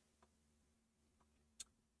Philemon,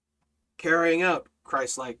 carrying out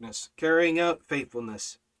Christ-likeness, carrying out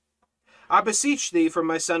faithfulness. I beseech thee for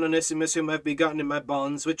my son Onesimus, whom I have begotten in my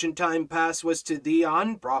bonds, which in time past was to thee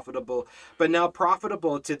unprofitable, but now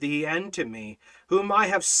profitable to thee and to me, whom I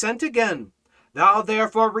have sent again. Thou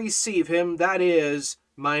therefore receive him, that is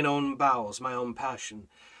mine own bowels, my own passion.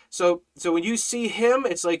 So when you see him,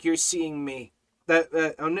 it's like you're seeing me.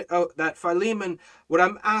 That Philemon, what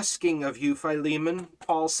I'm asking of you, Philemon,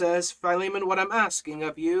 Paul says, Philemon, what I'm asking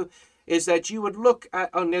of you is that you would look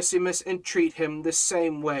at Onesimus and treat him the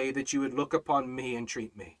same way that you would look upon me and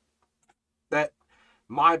treat me. That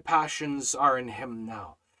my passions are in him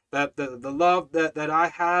now. That the love that I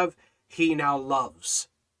have, he now loves.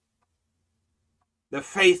 The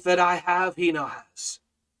faith that I have, he now has.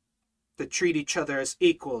 To treat each other as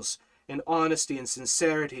equals in honesty and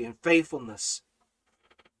sincerity and faithfulness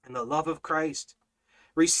and the love of Christ.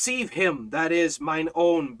 Receive him, that is mine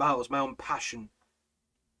own bowels, my own passion.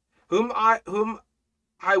 Whom I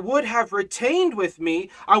would have retained with me.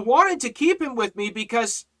 I wanted to keep him with me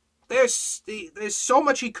because there's so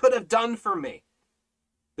much he could have done for me.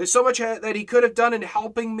 There's so much that he could have done in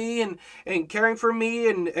helping me and caring for me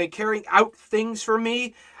and carrying out things for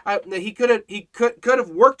me. That he could have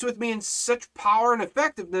worked with me in such power and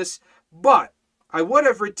effectiveness, but I would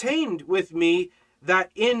have retained with me that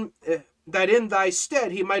in thy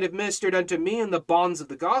stead he might have ministered unto me in the bonds of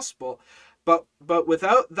the gospel. But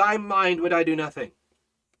without thy mind would I do nothing.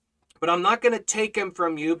 But I'm not going to take him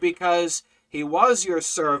from you, because he was your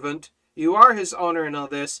servant. You are his owner and all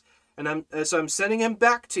this. And so I'm sending him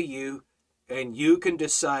back to you, and you can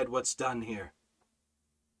decide what's done here.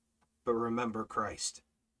 But remember Christ.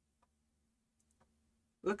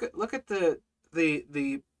 Look at the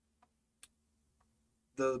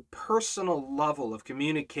personal level of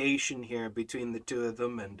communication here between the two of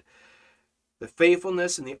them, and the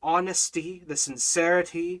faithfulness and the honesty, the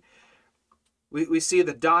sincerity. We see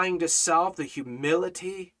the dying to self, the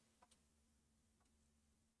humility.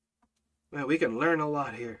 Man, we can learn a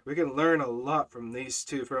lot here. We can learn a lot from these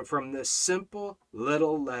two, from this simple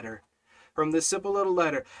little letter. From this simple little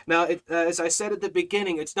letter. Now, as I said at the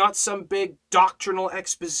beginning, it's not some big doctrinal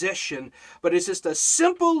exposition, but it's just a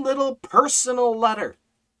simple little personal letter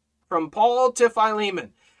from Paul to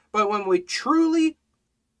Philemon. But when we truly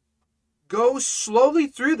go slowly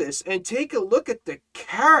through this and take a look at the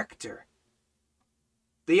character,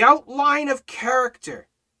 the outline of character,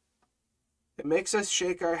 it makes us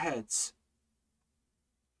shake our heads.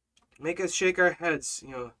 Make us shake our heads,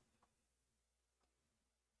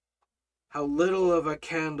 How little of a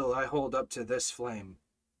candle I hold up to this flame.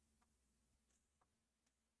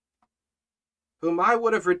 Whom I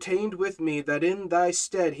would have retained with me, that in thy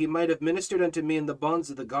stead he might have ministered unto me in the bonds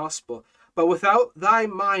of the gospel. But without thy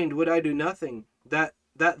mind would I do nothing, that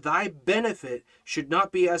thy benefit should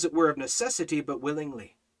not be as it were of necessity, but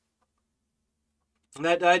willingly. And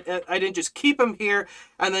that I didn't just keep him here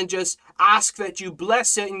and then just ask that you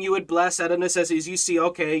bless it, and you would bless out of necessity. As you see,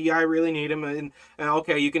 okay, yeah, I really need him, and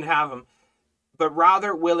okay, you can have him. But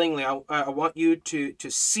rather willingly, I want you to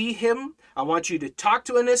see him. I want you to talk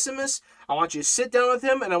to Onesimus. I want you to sit down with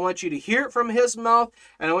him, and I want you to hear it from his mouth,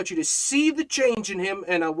 and I want you to see the change in him,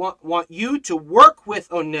 and I want you to work with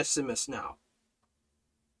Onesimus now.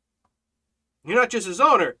 You're not just his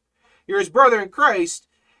owner. You're his brother in Christ.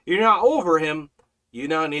 You're not over him. You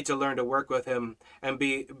now need to learn to work with him and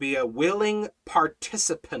be a willing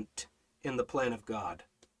participant in the plan of God.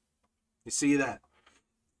 You see that?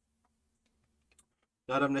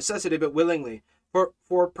 Not of necessity, but willingly.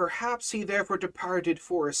 For perhaps he therefore departed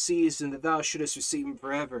for a season, that thou shouldest receive him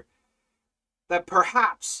forever. That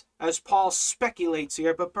perhaps, as Paul speculates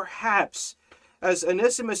here, but perhaps, as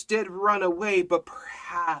Onesimus did run away, but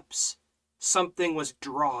perhaps something was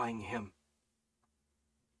drawing him.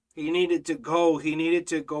 He needed to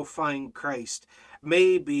go find Christ.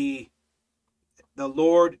 Maybe the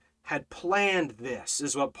Lord had planned this,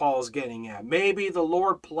 is what Paul's getting at. Maybe the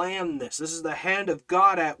Lord planned this. This is the hand of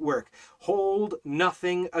God at work. Hold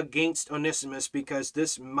nothing against Onesimus, because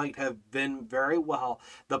this might have been very well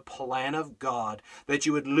the plan of God, that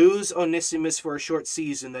you would lose Onesimus for a short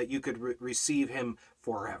season, that you could receive him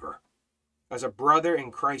forever, as a brother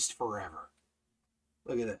in Christ forever.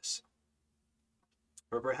 Look at this.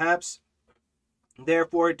 For perhaps,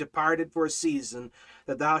 therefore, it departed for a season,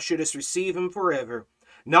 that thou shouldest receive him forever,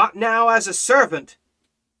 not now as a servant.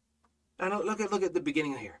 And look at the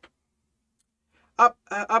beginning here. Up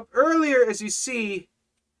earlier, as you see,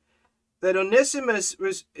 that Onesimus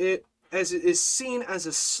is seen as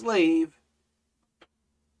a slave.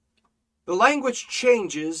 The language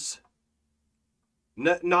changes.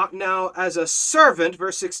 Not now as a servant,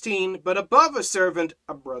 verse 16, but above a servant,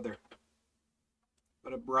 a brother.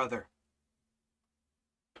 But a brother.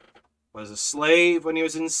 Was a slave when he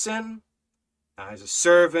was in sin. Now he's a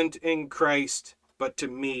servant in Christ. But to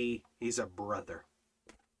me, he's a brother.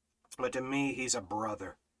 But to me, he's a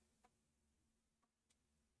brother.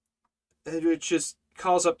 It just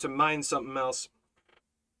calls up to mind something else.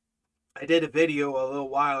 I did a video a little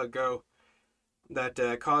while ago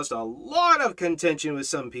that caused a lot of contention with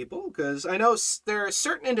some people, because I know there are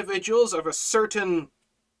certain individuals of a certain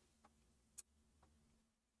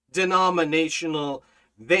denominational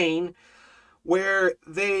vein where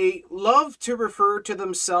they love to refer to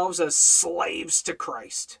themselves as slaves to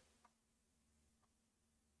Christ.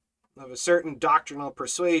 Of a certain doctrinal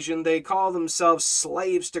persuasion, they call themselves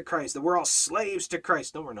slaves to Christ. That we're all slaves to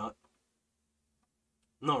Christ. No, we're not.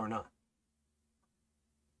 No, we're not.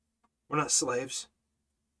 We're not slaves.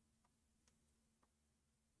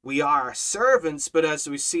 We are servants, but as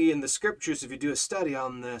we see in the scriptures, if you do a study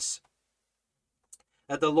on this,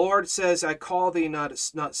 that the Lord says, I call thee not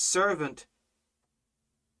servant,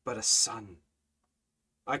 but a son.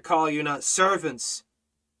 I call you not servants,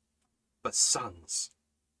 but sons.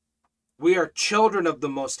 We are children of the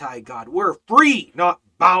Most High God. We're free, not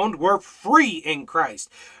bound. We're free in Christ.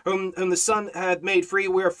 Whom the Son hath made free,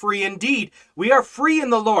 we are free indeed. We are free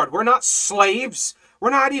in the Lord. We're not slaves.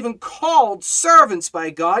 We're not even called servants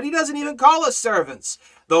by God. He doesn't even call us servants.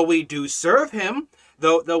 Though we do serve him,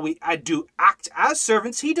 though we do act as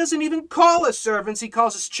servants, he doesn't even call us servants. He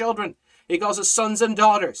calls us children. He calls us sons and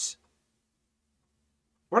daughters.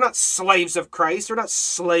 We're not slaves of Christ. We're not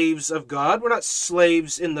slaves of God. We're not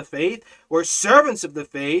slaves in the faith. We're servants of the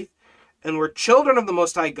faith, and we're children of the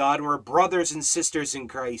Most High God, and we're brothers and sisters in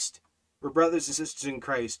Christ. We're brothers and sisters in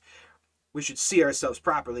Christ. We should see ourselves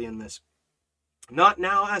properly in this. Not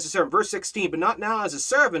now as a servant. Verse 16, but not now as a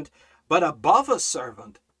servant, but above a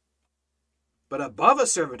servant. But above a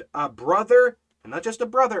servant, a brother, and not just a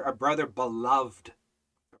brother beloved.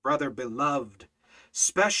 A brother beloved,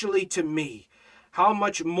 specially to me. How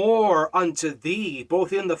much more unto thee,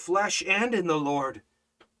 both in the flesh and in the Lord.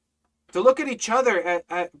 To look at each other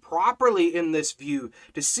at properly in this view,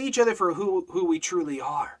 to see each other for who we truly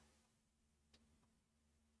are.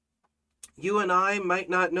 You and I might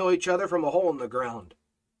not know each other from a hole in the ground.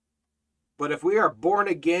 But if we are born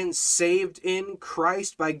again, saved in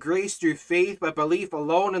Christ by grace through faith, by belief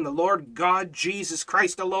alone in the Lord God, Jesus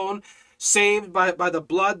Christ alone, saved by the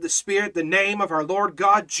blood, the Spirit, the name of our Lord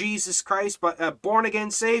God, Jesus Christ, but born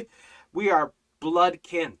again, saved, we are blood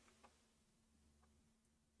kin.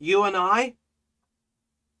 You and I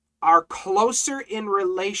are closer in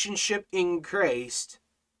relationship in Christ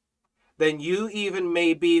than you even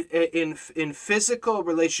may be in physical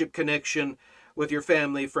relationship connection with your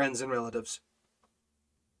family, friends, and relatives.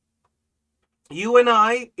 You and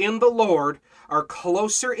I, in the Lord, are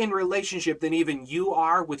closer in relationship than even you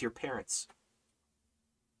are with your parents.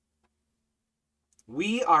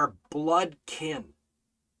 We are blood kin,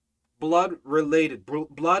 blood related,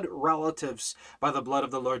 blood relatives by the blood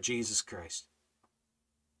of the Lord Jesus Christ.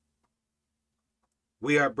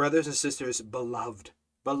 We are brothers and sisters beloved,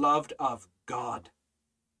 beloved of God.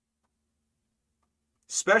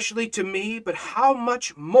 Especially to me, but how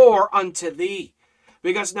much more unto thee?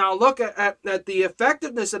 Because now look at the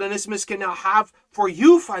effectiveness that Onesimus can now have for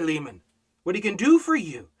you, Philemon. What he can do for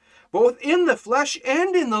you, both in the flesh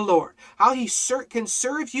and in the Lord. How he can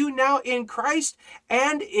serve you now in Christ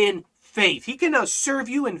and in faith. He can now serve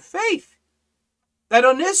you in faith. That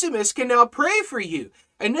Onesimus can now pray for you.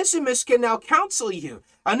 Onesimus can now counsel you.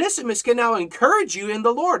 Onesimus can now encourage you in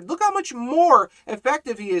the Lord. Look how much more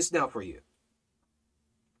effective he is now for you.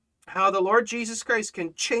 How the Lord Jesus Christ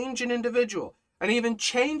can change an individual and even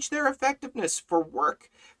change their effectiveness for work,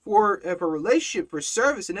 for relationship, for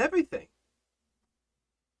service, and everything.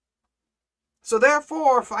 So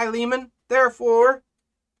therefore, Philemon, therefore,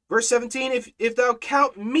 verse 17, if thou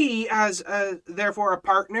count me as therefore a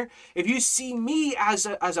partner, if you see me as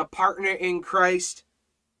a partner in Christ,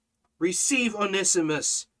 receive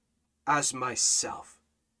Onesimus as myself.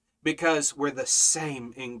 Because we're the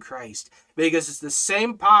same in Christ. Because it's the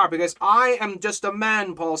same power. Because I am just a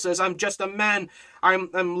man, Paul says. I'm just a man.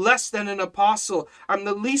 I'm less than an apostle. I'm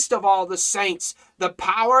the least of all the saints. The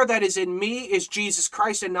power that is in me is Jesus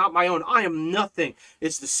Christ and not my own. I am nothing.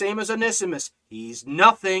 It's the same as Onesimus. He's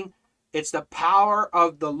nothing. It's the power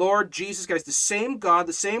of the Lord Jesus Christ. The same God,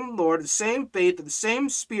 the same Lord, the same faith, the same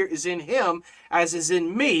Spirit is in him as is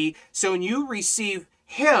in me. So when you receive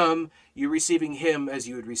him, you're receiving him as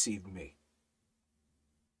you would receive me.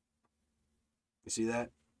 You see that?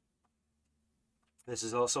 This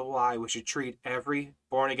is also why we should treat every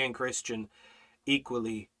born-again Christian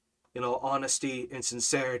equally in all honesty and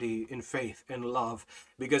sincerity, in faith and love.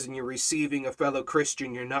 Because when you're receiving a fellow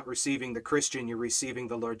Christian, you're not receiving the Christian, you're receiving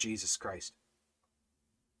the Lord Jesus Christ.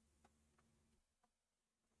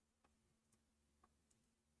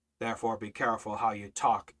 Therefore, be careful how you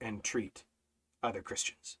talk and treat other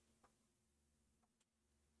Christians.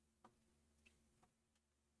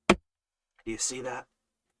 Do you see that?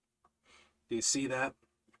 Do you see that?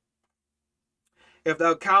 If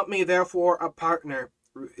thou count me therefore a partner,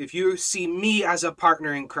 if you see me as a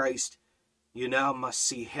partner in Christ, you now must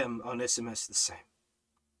see him, Onesimus, the same.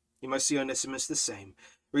 You must see Onesimus the same.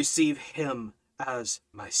 Receive him as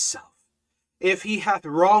myself. If he hath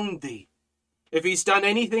wronged thee, if he's done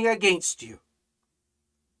anything against you,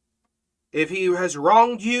 if he has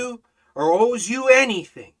wronged you or owes you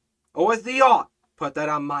anything, oweth thee aught, put that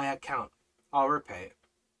on my account. I'll repay it.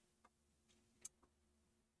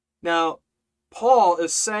 Now, Paul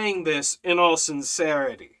is saying this in all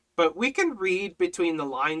sincerity, but we can read between the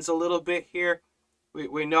lines a little bit here.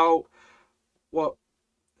 We know what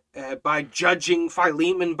by judging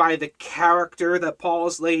Philemon by the character that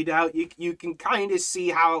Paul's laid out, you can kind of see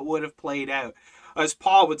how it would have played out. As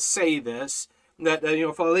Paul would say this, that,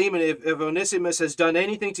 Philemon, if Onesimus has done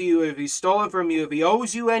anything to you, if he's stolen from you, if he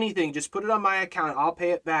owes you anything, just put it on my account. I'll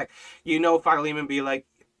pay it back. Philemon be like,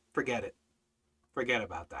 forget it. Forget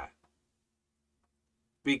about that.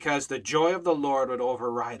 Because the joy of the Lord would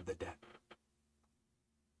override the debt.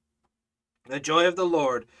 The joy of the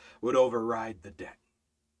Lord would override the debt.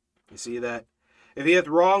 You see that? If he hath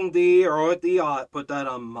wronged thee or owed thee aught, put that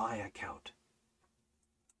on my account.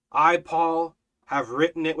 I, Paul, have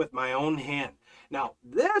written it with my own hand. Now,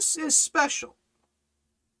 this is special.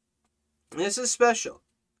 This is special.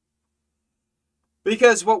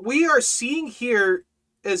 Because what we are seeing here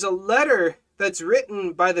is a letter that's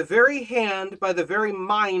written by the very hand, by the very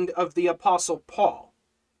mind of the Apostle Paul.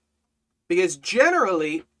 Because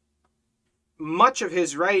generally, much of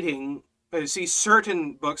his writing,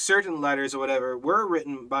 certain books, certain letters or whatever, were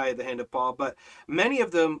written by the hand of Paul, but many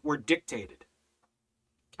of them were dictated.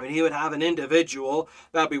 And he would have an individual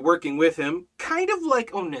that would be working with him, kind of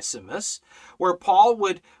like Onesimus, where Paul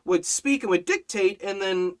would speak and would dictate, and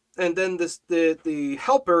then the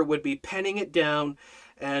helper would be penning it down,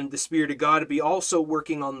 and the Spirit of God would be also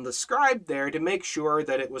working on the scribe there to make sure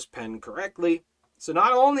that it was penned correctly. So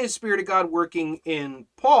not only is the Spirit of God working in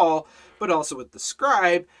Paul, but also with the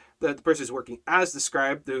scribe, that the person is working as the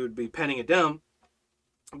scribe, they would be penning it down.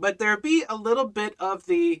 But there'd be a little bit of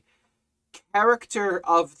the character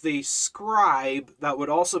of the scribe that would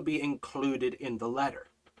also be included in the letter.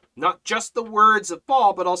 Not just the words of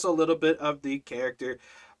Paul, but also a little bit of the character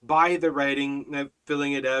by the writing,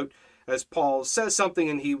 filling it out as Paul says something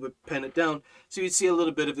and he would pen it down. So you'd see a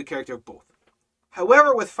little bit of the character of both.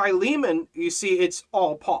 However, with Philemon, you see it's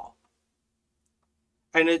all Paul.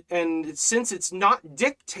 And since it's not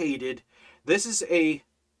dictated, this is a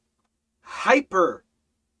hyper-personal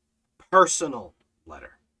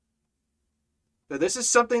letter. So this is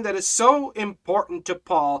something that is so important to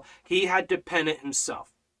Paul, he had to pen it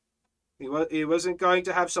himself. He wasn't going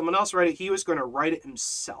to have someone else write it. He was going to write it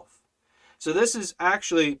himself. So this is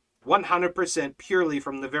actually 100% purely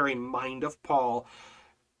from the very mind of Paul,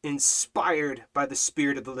 inspired by the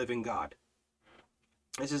Spirit of the living God.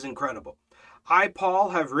 This is incredible. I, Paul,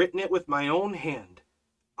 have written it with my own hand.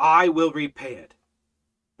 I will repay it.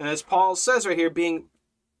 And as Paul says right here, being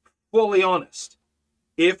fully honest,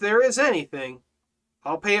 if there is anything,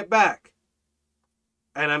 I'll pay it back.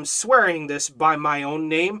 And I'm swearing this by my own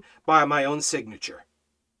name, by my own signature.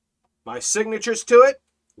 My signature's to it.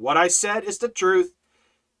 What I said is the truth,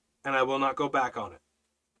 and I will not go back on it.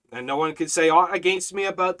 And no one can say aught against me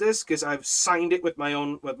about this, because I've signed it with my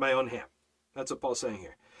own hand. That's what Paul's saying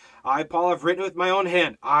here. I, Paul, have written it with my own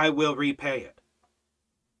hand. I will repay it.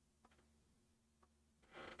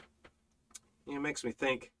 It makes me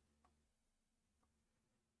think,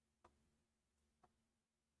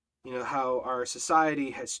 how our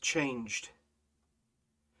society has changed.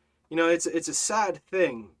 It's a sad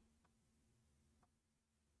thing.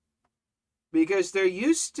 Because there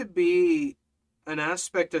used to be an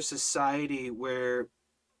aspect of society where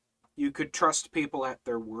you could trust people at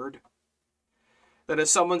their word. That if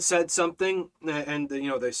someone said something and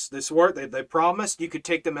they swore, they promised, you could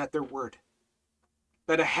take them at their word.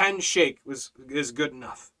 That a handshake is good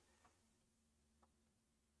enough.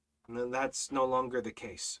 And that's no longer the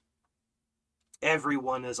case.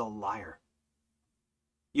 Everyone is a liar.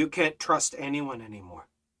 You can't trust anyone anymore.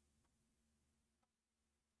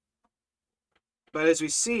 But as we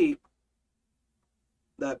see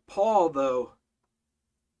that Paul, though,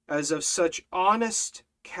 as of such honest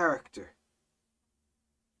character,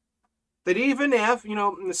 that even if,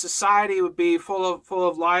 the society would be full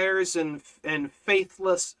of liars and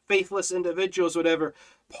faithless individuals, whatever,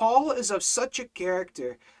 Paul is of such a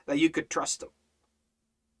character that you could trust him.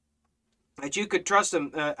 That you could trust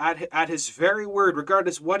him at his very word,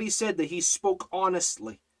 regardless what he said, that he spoke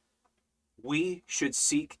honestly. We should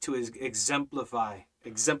seek to exemplify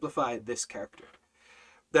this character.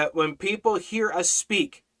 That when people hear us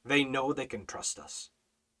speak, they know they can trust us.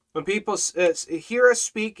 When people hear us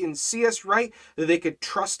speak and see us right, that they could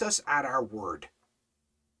trust us at our word.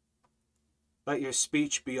 Let your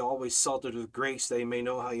speech be always salted with grace, that you may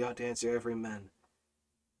know how you ought to answer every man.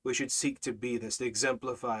 We should seek to be this, to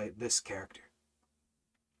exemplify this character.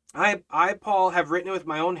 I, Paul, have written it with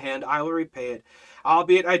my own hand, I will repay it.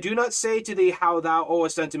 Albeit I do not say to thee how thou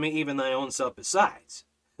owest unto me even thy own self besides.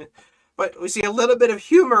 But we see a little bit of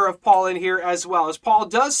humor of Paul in here as well. As Paul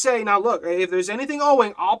does say, now look, if there's anything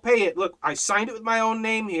owing, I'll pay it. Look, I signed it with my own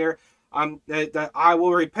name here. That I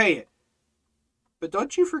will repay it. But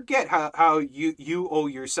don't you forget how you owe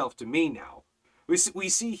yourself to me now. We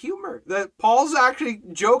see humor. That Paul's actually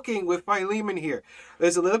joking with Philemon here.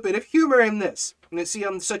 There's a little bit of humor in this. And you see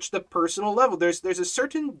on such the personal level, there's a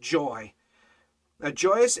certain joy, a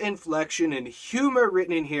joyous inflection and humor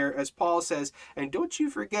written in here, as Paul says, and don't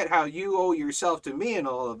you forget how you owe yourself to me in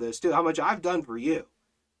all of this too, how much I've done for you.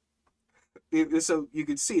 So you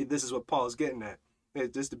can see this is what Paul's getting at.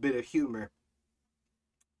 It's just a bit of humor.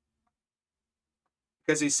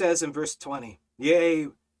 Because he says in verse 20, yea,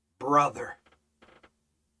 brother,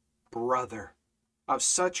 of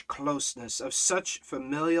such closeness, of such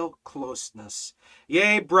familial closeness.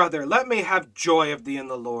 Yea, brother, let me have joy of thee in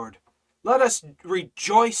the Lord. Let us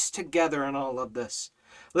rejoice together in all of this.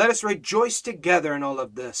 Let us rejoice together in all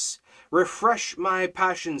of this. Refresh my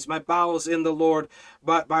passions, my bowels in the Lord,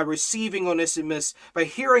 by receiving Onesimus, by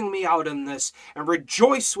hearing me out in this, and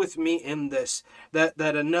rejoice with me in this, that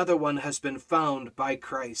another one has been found by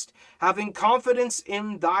Christ. Having confidence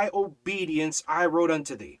in thy obedience, I wrote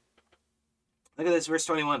unto thee. Look at this, verse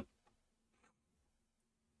 21.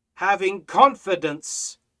 Having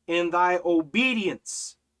confidence in thy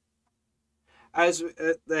obedience. As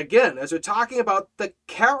we're talking about the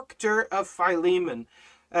character of Philemon,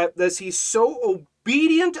 as he's so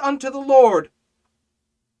obedient unto the Lord,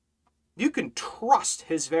 you can trust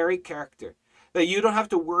his very character. That you don't have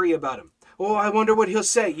to worry about him. Oh, I wonder what he'll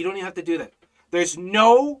say. You don't even have to do that. There's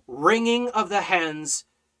no wringing of the hands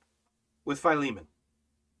with Philemon.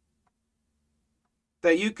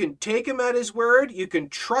 That you can take him at his word, you can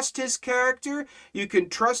trust his character, you can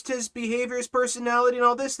trust his behavior, his personality and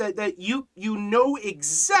all this, that you know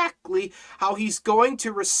exactly how he's going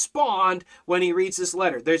to respond when he reads this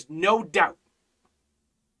letter. There's no doubt.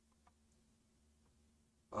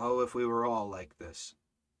 Oh, if we were all like this.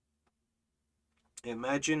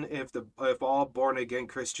 Imagine if all born-again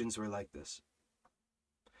Christians were like this.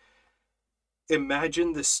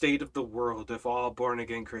 Imagine the state of the world if all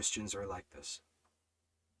born-again Christians are like this.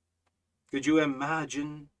 Could you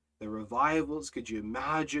imagine the revivals? Could you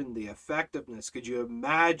imagine the effectiveness? Could you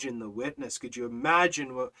imagine the witness? Could you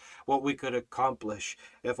imagine what we could accomplish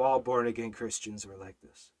if all born-again Christians were like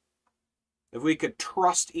this? If we could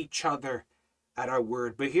trust each other at our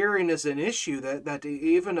word. But herein is an issue that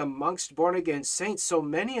even amongst born-again saints, so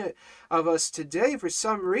many of us today, for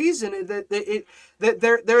some reason, that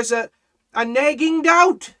there's a nagging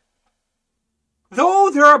doubt. Though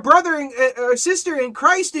they're a brother or sister in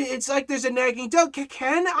Christ, it's like there's a nagging doubt.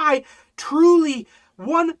 Can I truly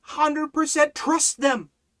 100% trust them?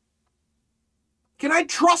 Can I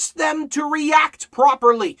trust them to react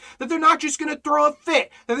properly? That they're not just going to throw a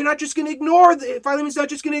fit? That they're not just going to ignore, Philemon's not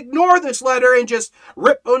just going to ignore this letter and just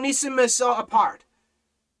rip Onesimus apart?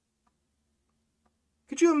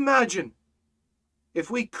 Could you imagine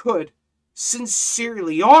if we could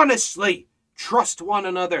sincerely, honestly, trust one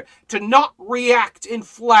another, to not react in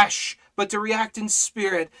flesh, but to react in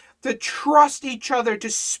spirit, to trust each other,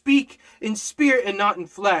 to speak in spirit and not in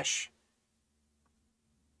flesh.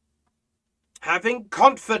 Having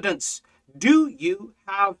confidence. Do you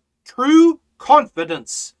have true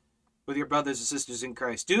confidence with your brothers and sisters in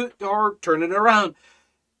Christ? Or turn it around.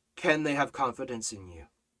 Can they have confidence in you?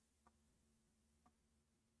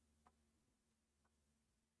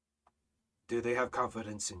 Do they have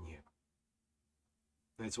confidence in you?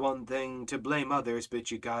 It's one thing to blame others,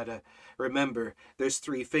 but you gotta remember there's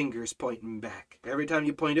three fingers pointing back. Every time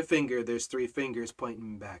you point a finger, there's three fingers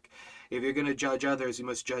pointing back. If you're gonna judge others, you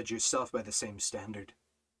must judge yourself by the same standard.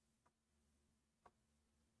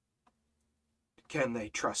 Can they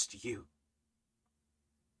trust you?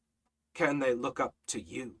 Can they look up to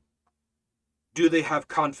you? Do they have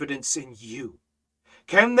confidence in you?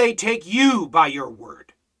 Can they take you by your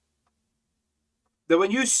word? That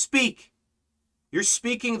when you speak, you're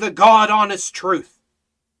speaking the God-honest truth.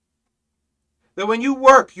 That when you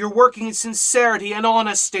work, you're working in sincerity and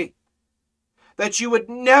honesty. That you would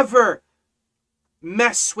never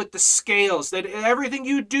mess with the scales. That everything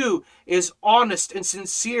you do is honest and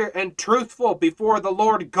sincere and truthful before the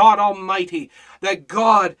Lord God Almighty. That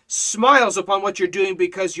God smiles upon what you're doing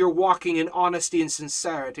because you're walking in honesty and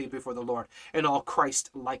sincerity before the Lord in all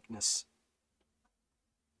Christ-likeness.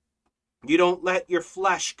 You don't let your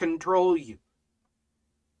flesh control you.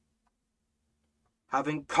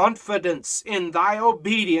 Having confidence in thy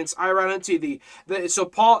obedience, I write unto thee. So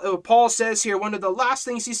Paul says here, one of the last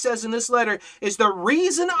things he says in this letter is the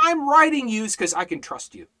reason I'm writing you is because I can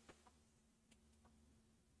trust you.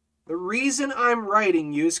 The reason I'm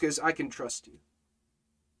writing you is because I can trust you.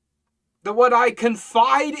 That what I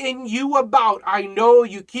confide in you about, I know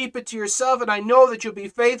you keep it to yourself, and I know that you'll be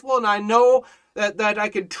faithful, and I know that I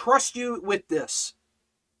can trust you with this.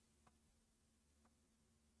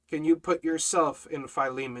 Can you put yourself in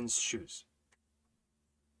Philemon's shoes?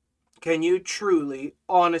 Can you truly,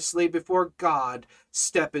 honestly, before God,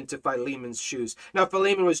 step into Philemon's shoes? Now,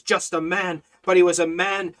 Philemon was just a man, but he was a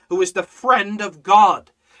man who was the friend of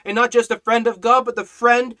God. And not just a friend of God, but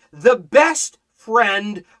the best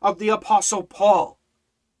friend of the Apostle Paul.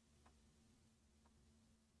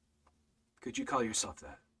 Could you call yourself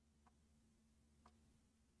that?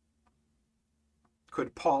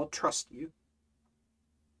 Could Paul trust you?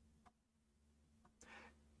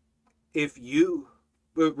 If you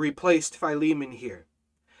replaced Philemon here,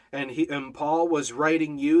 and Paul was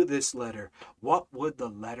writing you this letter, what would the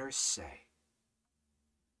letter say?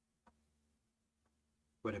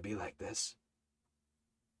 Would it be like this?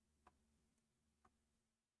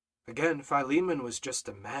 Again, Philemon was just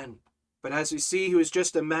a man. But as we see, he was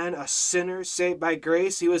just a man, a sinner saved by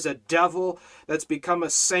grace. He was a devil that's become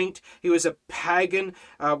a saint. He was a pagan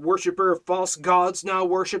worshiper of false gods, now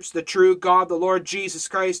worships the true God, the Lord Jesus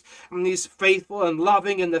Christ. And he's faithful and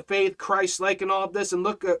loving in the faith, Christ-like in all of this. And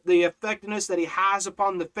look at the effectiveness that he has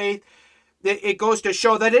upon the faith. It goes to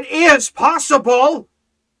show that it is possible.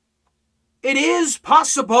 It is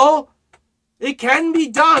possible. It can be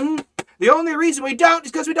done. The only reason we don't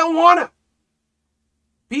is because we don't want to.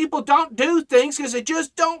 People don't do things because they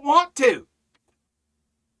just don't want to.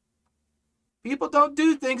 People don't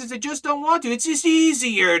do things because they just don't want to. It's just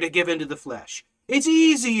easier to give into the flesh. It's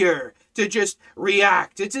easier to just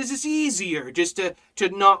react. It's just easier just to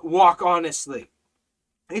not walk honestly.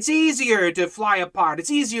 It's easier to fly apart. It's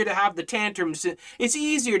easier to have the tantrums. It's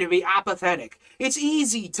easier to be apathetic. It's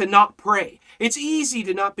easy to not pray. It's easy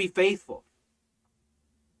to not be faithful.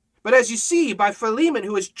 But as you see, by Philemon,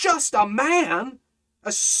 who is just a man,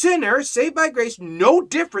 a sinner saved by grace, no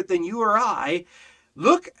different than you or I,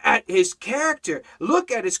 look at his character. Look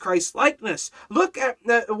at his Christ-likeness. Look at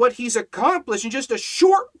what he's accomplished in just a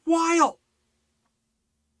short while.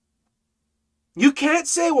 You can't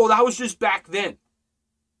say, well, that was just back then.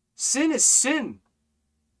 Sin is sin.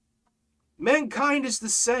 Mankind is the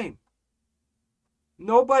same.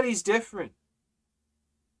 Nobody's different.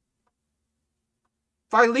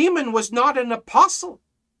 Philemon was not an apostle.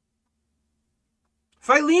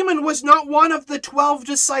 Philemon was not one of the 12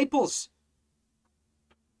 disciples.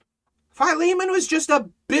 Philemon was just a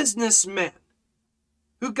businessman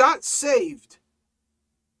who got saved.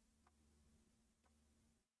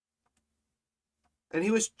 And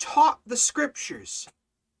he was taught the scriptures.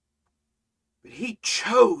 But he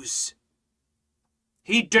chose.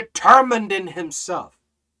 He determined in himself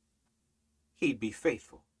he'd be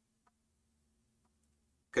faithful.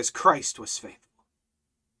 Because Christ was faithful.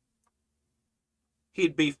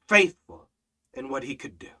 He'd be faithful in what he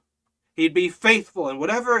could do. He'd be faithful in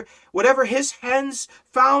whatever his hands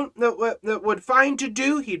found that would find to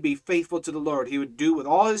do, he'd be faithful to the Lord. He would do with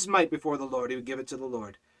all his might before the Lord. He would give it to the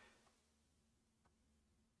Lord.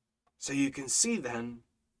 So you can see then,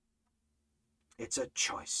 it's a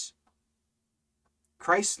choice.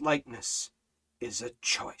 Christ-likeness is a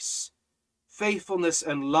choice. Faithfulness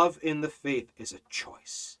and love in the faith is a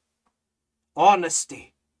choice.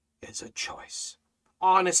 Honesty is a choice.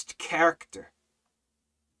 Honest character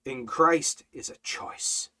in Christ is a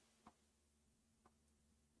choice.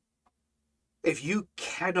 If you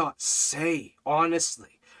cannot say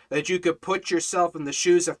honestly that you could put yourself in the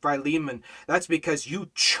shoes of Philemon, that's because you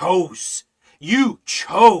chose to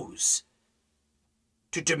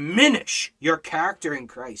diminish your character in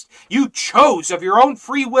Christ. You chose of your own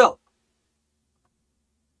free will.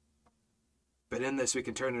 But in this, we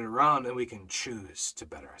can turn it around and we can choose to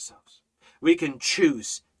better ourselves. We can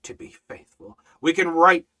choose to be faithful. We can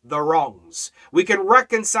right the wrongs. We can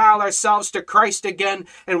reconcile ourselves to Christ again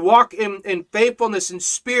and walk in faithfulness, in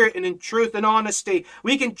spirit, and in truth and honesty.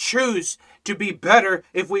 We can choose to be better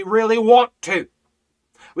if we really want to.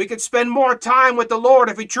 We can spend more time with the Lord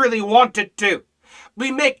if we truly wanted to. We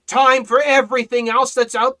make time for everything else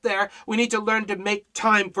that's out there. We need to learn to make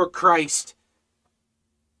time for Christ.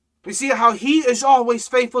 We see how he is always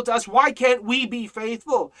faithful to us. Why can't we be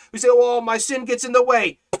faithful? We say, oh, my sin gets in the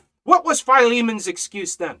way. What was Philemon's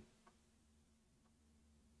excuse then?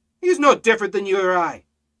 He's no different than you or I.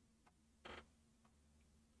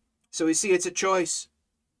 So we see it's a choice.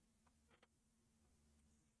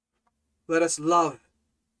 Let us love.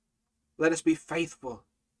 Let us be faithful.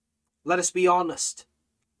 Let us be honest.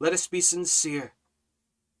 Let us be sincere.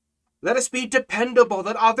 Let us be dependable,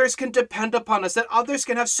 that others can depend upon us, that others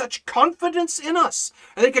can have such confidence in us,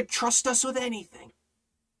 and they can trust us with anything.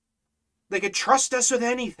 They can trust us with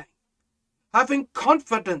anything. Having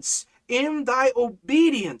confidence in thy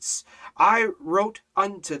obedience, I wrote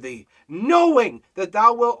unto thee, knowing that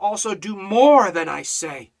thou wilt also do more than I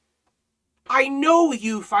say. I know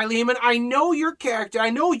you, Philemon. I know your character. I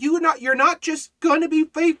know you're not just going to be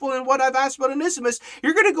faithful in what I've asked about Onesimus.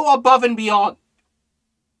 You're going to go above and beyond.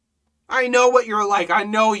 I know what you're like. I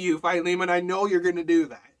know you, Philemon. I know you're going to do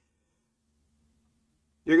that.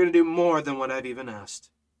 You're going to do more than what I've even asked.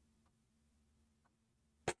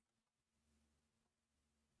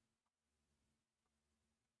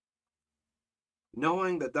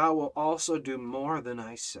 Knowing that thou wilt also do more than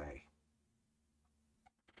I say.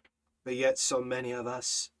 But yet so many of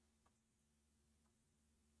us,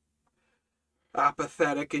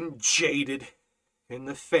 apathetic and jaded in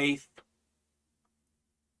the faith,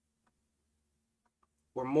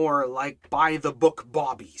 we're more like by the book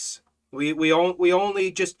Bobbies. We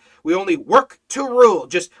only work to rule.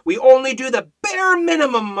 We only do the bare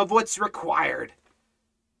minimum of what's required.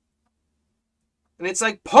 And it's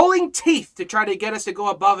like pulling teeth to try to get us to go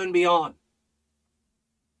above and beyond.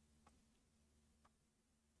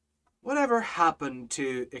 Whatever happened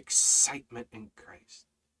to excitement in Christ?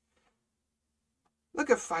 Look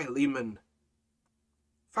at Philemon.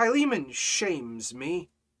 Philemon shames me.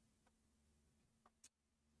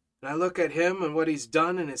 And I look at him and what he's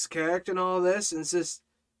done and his character and all this, and it's just,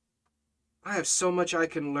 I have so much I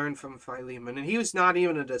can learn from Philemon. And he was not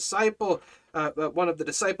even a disciple, one of the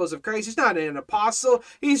disciples of Christ. He's not an apostle.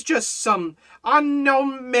 He's just some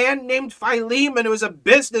unknown man named Philemon who was a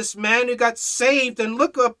businessman who got saved. And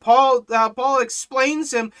look what Paul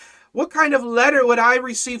explains him. What kind of letter would I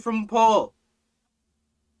receive from Paul?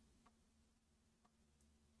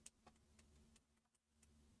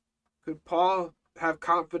 Could Paul have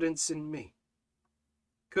confidence in me?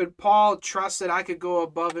 Could Paul trust that I could go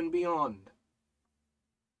above and beyond?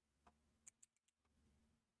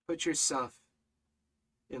 Put yourself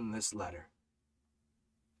in this letter.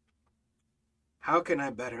 How can I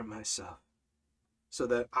better myself so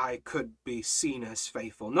that I could be seen as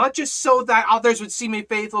faithful? Not just so that others would see me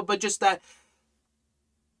faithful, but just that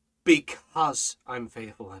because I'm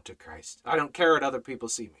faithful unto Christ. I don't care what other people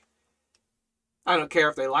see me. I don't care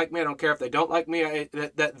if they like me. I don't care if they don't like me.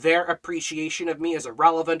 That their appreciation of me is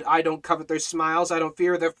irrelevant. I don't covet their smiles. I don't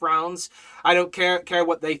fear their frowns. I don't care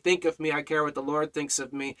what they think of me. I care what the Lord thinks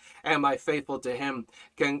of me. Am I faithful to Him?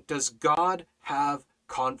 Does God have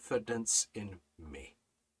confidence in me?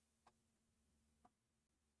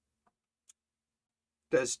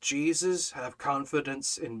 Does Jesus have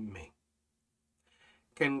confidence in me?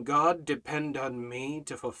 Can God depend on me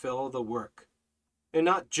to fulfill the work? And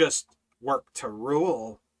not just work to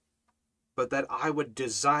rule, but that I would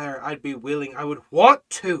desire, I'd be willing, I would want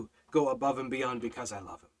to go above and beyond because I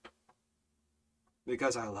love Him.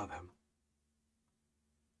 Because I love Him.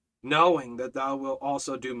 Knowing that thou wilt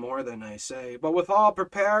also do more than I say. But withal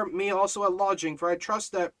prepare me also a lodging, for I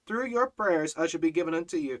trust that through your prayers I shall be given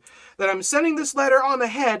unto you. That I'm sending this letter on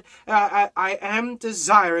ahead, I am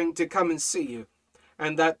desiring to come and see you.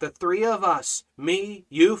 And that the three of us, me,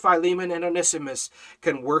 you, Philemon, and Onesimus,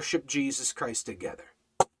 can worship Jesus Christ together.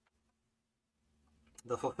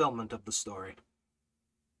 The fulfillment of the story.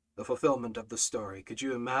 The fulfillment of the story. Could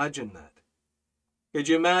you imagine that? Could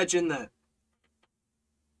you imagine that?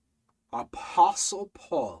 Apostle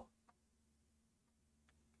Paul,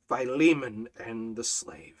 Philemon, and the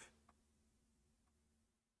slave.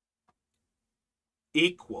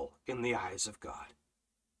 Equal in the eyes of God.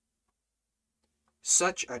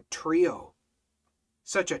 Such a trio,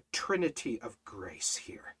 such a trinity of grace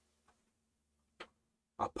here.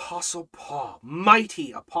 Apostle Paul,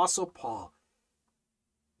 mighty Apostle Paul,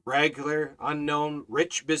 regular, unknown,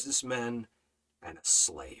 rich businessman, and a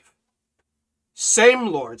slave. Same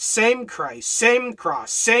Lord, same Christ, same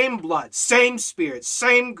cross, same blood, same Spirit,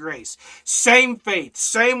 same grace, same faith,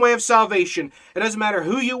 same way of salvation. It doesn't matter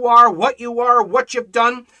who you are, what you've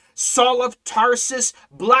done. Saul of Tarsus,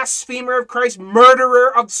 blasphemer of Christ,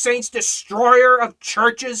 murderer of saints, destroyer of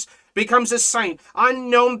churches, becomes a saint.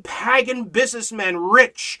 Unknown pagan businessman,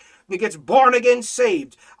 rich, he gets born again,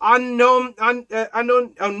 saved. Unknown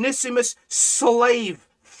Onesimus, slave,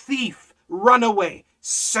 thief, runaway,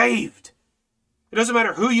 saved. It doesn't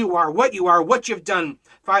matter who you are, what you've done.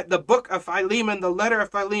 The book of Philemon, the letter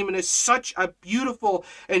of Philemon, is such a beautiful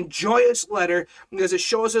and joyous letter because it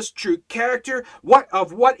shows us true character,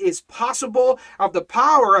 what is possible, of the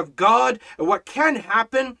power of God, and what can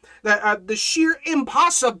happen, the sheer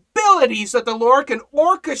impossibilities that the Lord can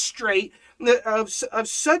orchestrate of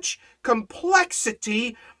such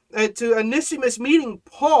complexity to Onesimus meeting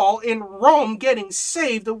Paul in Rome, getting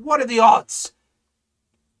saved. What are the odds?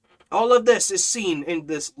 All of this is seen in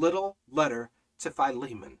this little letter to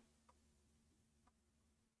Philemon.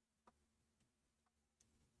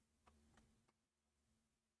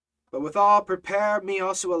 But withal prepare me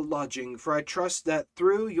also a lodging, for I trust that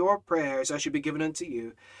through your prayers I shall be given unto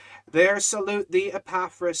you. There salute thee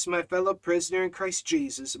Epaphras, my fellow prisoner in Christ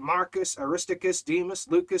Jesus, Marcus, Aristarchus, Demas,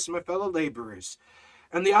 Lucas, my fellow laborers,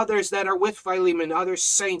 and the others that are with Philemon, other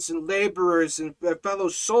saints and laborers and fellow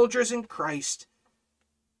soldiers in Christ,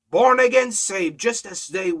 born again, saved, just as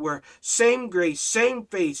they were, same grace, same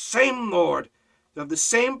faith, same Lord, of the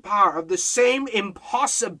same power, of the same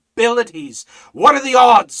impossibilities. What are the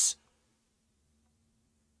odds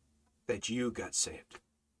that you got saved?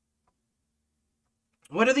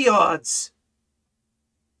 What are the odds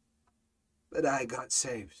that I got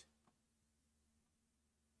saved?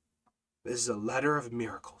 This is a letter of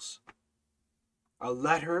miracles. A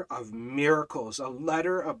letter of miracles. A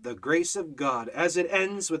letter of the grace of God. As it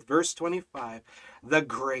ends with verse 25. The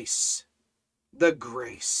grace. The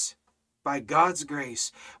grace. By God's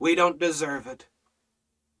grace. We don't deserve it.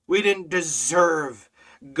 We didn't deserve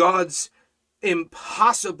God's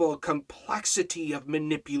impossible complexity of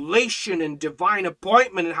manipulation and divine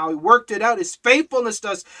appointment and how he worked it out, his faithfulness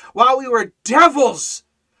to us while we were devils,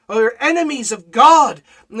 while we were enemies of God,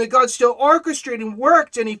 and that God still orchestrated and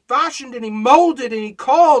worked, and he fashioned and he molded and he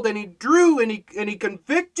called and he drew and he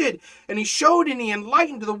convicted and he showed and he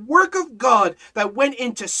enlightened the work of God that went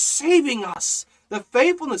into saving us. The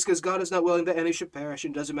faithfulness, because God is not willing that any should perish,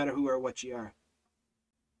 and it doesn't matter who or what ye are.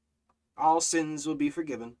 All sins will be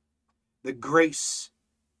forgiven. The grace,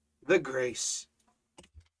 the grace,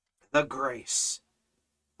 the grace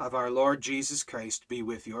of our Lord Jesus Christ be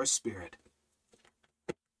with your spirit.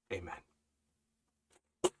 Amen.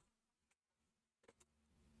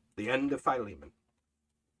 The end of Philemon.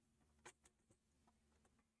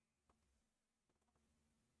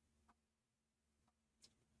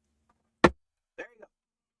 There you go.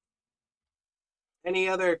 Any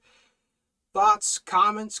other thoughts,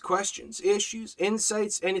 comments, questions, issues,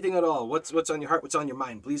 insights, anything at all? What's on your heart? What's on your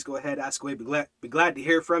mind? Please go ahead, ask away. Be glad to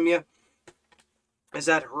hear from you. As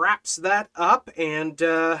that wraps that up, and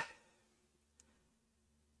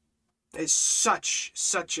it's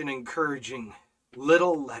such an encouraging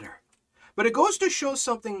little letter. But it goes to show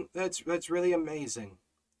something that's really amazing.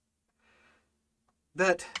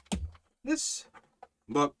 That this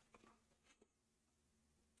book,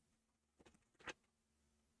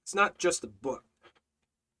 it's not just a book.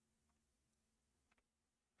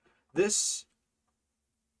 This,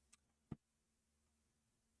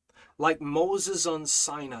 like Moses on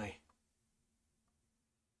Sinai,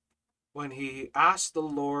 when he asked the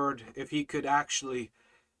Lord if he could actually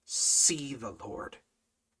see the Lord.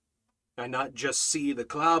 And not just see the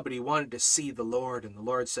cloud, but he wanted to see the Lord. And the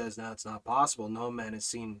Lord says, no, it's not possible. No man has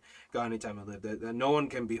seen God anytime he lived. That no one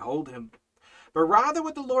can behold him. But rather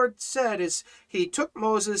what the Lord said is he took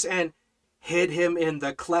Moses and hid him in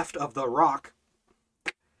the cleft of the rock.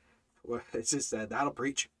 Well, it's just that'll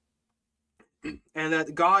preach. And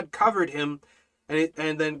that God covered him.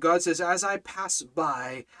 And then God says, as I pass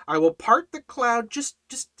by, I will part the cloud just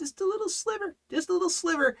a little sliver. Just a little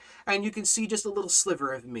sliver. And you can see just a little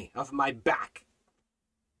sliver of me, of my back.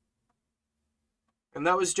 And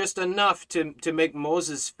that was just enough to make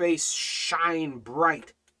Moses' face shine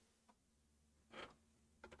bright.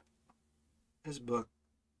 His book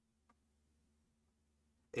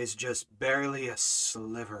is just barely a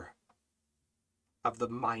sliver of the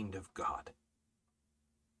mind of God,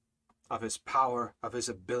 of his power, of his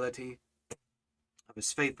ability, of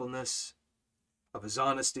his faithfulness, of his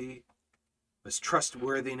honesty, of his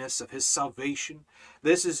trustworthiness, of his salvation.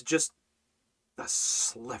 This is just a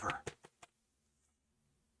sliver.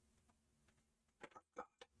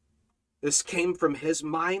 This came from his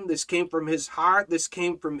mind. This came from his heart. This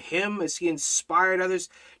came from him as he inspired others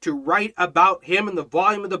to write about him. In the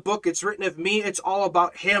volume of the book, it's written of me. It's all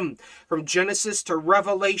about him. From Genesis to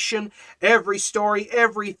Revelation, every story,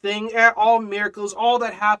 everything, all miracles, all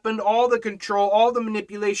that happened, all the control, all the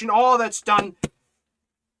manipulation, all that's done.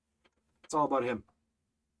 It's all about him.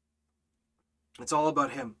 It's all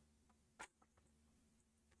about him.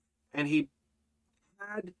 And he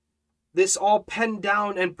had this all penned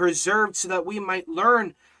down and preserved so that we might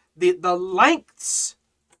learn the lengths,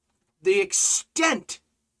 the extent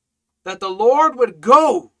that the Lord would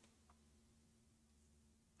go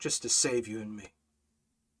just to save you and me.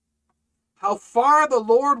 How far the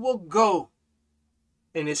Lord will go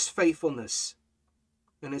in his faithfulness,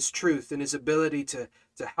 in his truth, in his ability to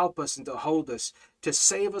help us and to hold us, to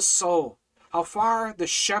save a soul. How far the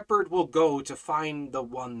shepherd will go to find the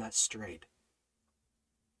one that strayed.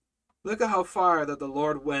 Look at how far that the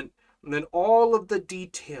Lord went, and then all of the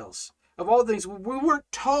details of all things. We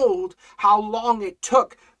weren't told how long it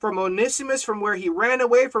took from Onesimus, from where he ran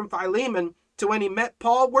away from Philemon, to when he met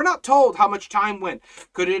Paul? We're not told how much time went.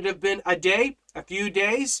 Could it have been a day, a few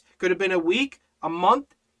days? Could it have been a week, a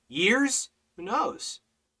month, years? Who knows?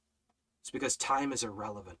 It's because time is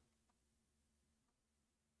irrelevant.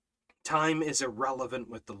 Time is irrelevant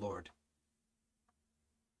with the Lord.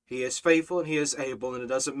 He is faithful and he is able, and it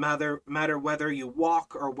doesn't matter whether you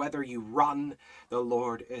walk or whether you run, the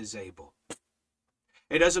Lord is able.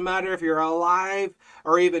 It doesn't matter if you're alive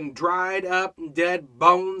or even dried up dead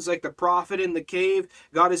bones like the prophet in the cave.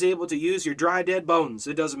 God is able to use your dry dead bones.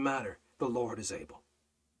 It doesn't matter. The Lord is able.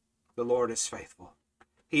 The Lord is faithful.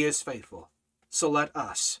 He is faithful. So let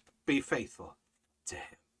us be faithful to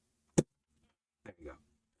him. There you go.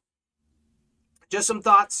 Just some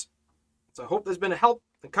thoughts. So I hope there's been a help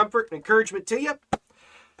and comfort and encouragement to you.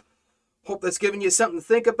 Hope that's given you something to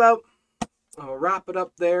think about. I'll wrap it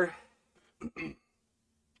up there.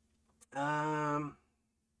 Okay,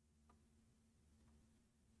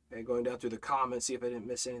 going down through the comments, see if I didn't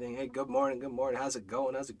miss anything. Hey, good morning, good morning. How's it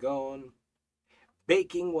going? How's it going?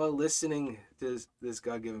 Baking while listening to this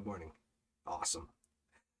God-given morning. Awesome.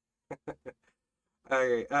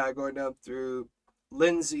 Okay, going down through.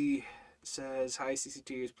 Lindsay says, hi,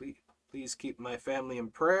 CCTers, please keep my family in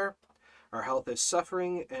prayer. Our health is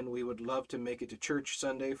suffering, and we would love to make it to church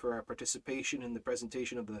Sunday for our participation in the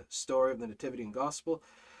presentation of the story of the Nativity and Gospel.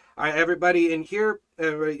 All right, everybody in here,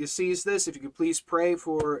 everybody who sees this, if you could please pray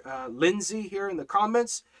for Lindsay here in the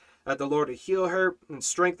comments, that the Lord would heal her and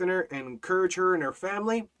strengthen her and encourage her and her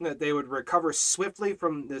family, that they would recover swiftly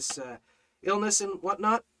from this illness and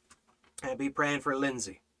whatnot, and be praying for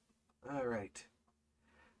Lindsay. All right,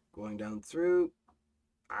 going down through.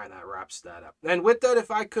 All right, that wraps that up. And with that,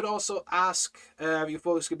 if I could also ask if you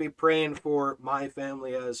folks could be praying for my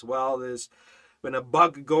family as well. There's been a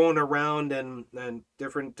bug going around, and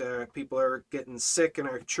different people are getting sick in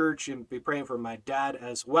our church, and be praying for my dad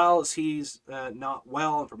as well, as he's not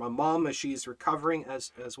well, and for my mom as she's recovering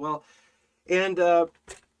as well. And you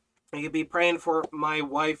could be praying for my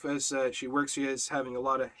wife as she works. She is having a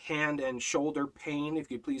lot of hand and shoulder pain. If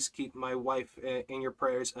you please keep my wife in your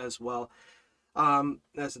prayers as well.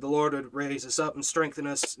 As the Lord would raise us up and strengthen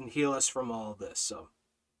us and heal us from all of this. So,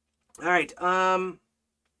 all right.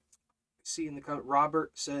 See in the comment,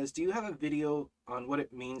 Robert says, do you have a video on what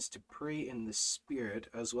it means to pray in the Spirit,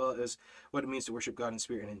 as well as what it means to worship God in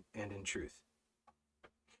spirit and in truth?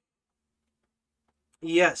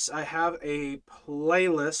 Yes, I have a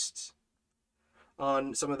playlist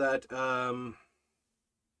on some of that.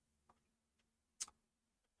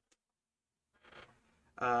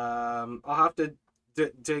 I'll have to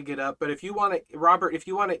dig it up, but if you want to, Robert, if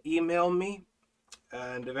you want to email me,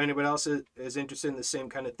 and if anyone else is interested in the same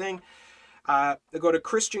kind of thing, go to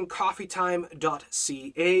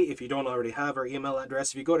christiancoffeetime.ca. If you don't already have our email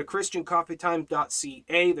address, if you go to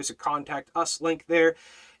christiancoffeetime.ca, there's a contact us link there.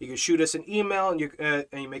 You can shoot us an email, and you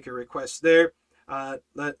make a request there.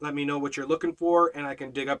 Let me know what you're looking for, and I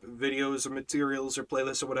can dig up videos or materials or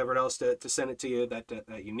playlists or whatever else to send it to you that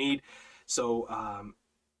you need. So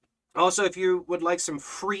also, if you would like some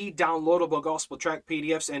free downloadable gospel track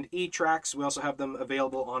PDFs and e-tracks, we also have them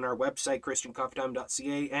available on our website,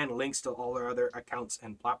 christiancoffeetime.ca, and links to all our other accounts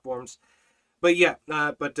and platforms. But yeah,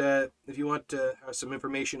 if you want some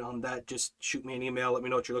information on that, just shoot me an email, let me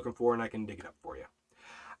know what you're looking for, and I can dig it up for you.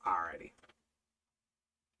 Alrighty.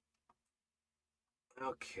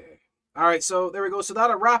 Okay. All right, so there we go. So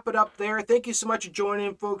that'll wrap it up there. Thank you so much for joining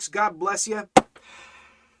in, folks. God bless you.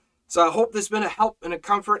 So I hope this has been a help and a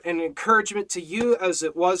comfort and encouragement to you, as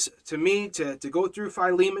it was to me, to go through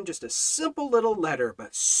Philemon. Just a simple little letter,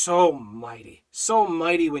 but so mighty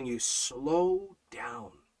when you slow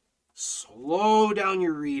down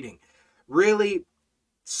your reading. Really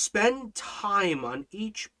spend time on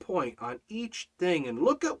each point, on each thing, and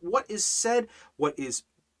look at what is said, what is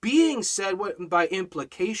being said, what by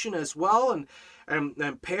implication as well, and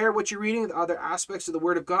pair what you're reading with other aspects of the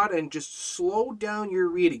Word of God, and just slow down your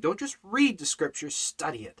reading. Don't just read the Scriptures,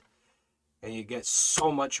 study it, and you get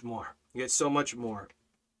so much more.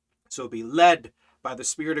 So be led by the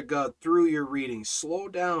Spirit of God through your reading. Slow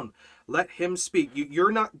down. Let Him speak.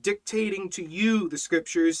 You're not dictating to you the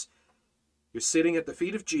Scriptures. You're sitting at the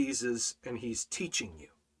feet of Jesus, and He's teaching you.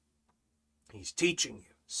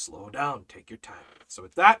 Slow down. Take your time. So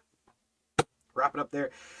with that, wrap it up there.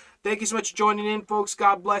 Thank you so much for joining in, folks.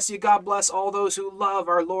 God bless you. God bless all those who love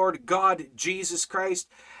our Lord God, Jesus Christ.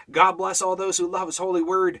 God bless all those who love His holy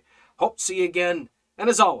word. Hope to see you again. And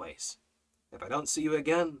as always, if I don't see you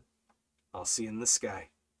again, I'll see you in the sky.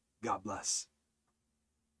 God bless.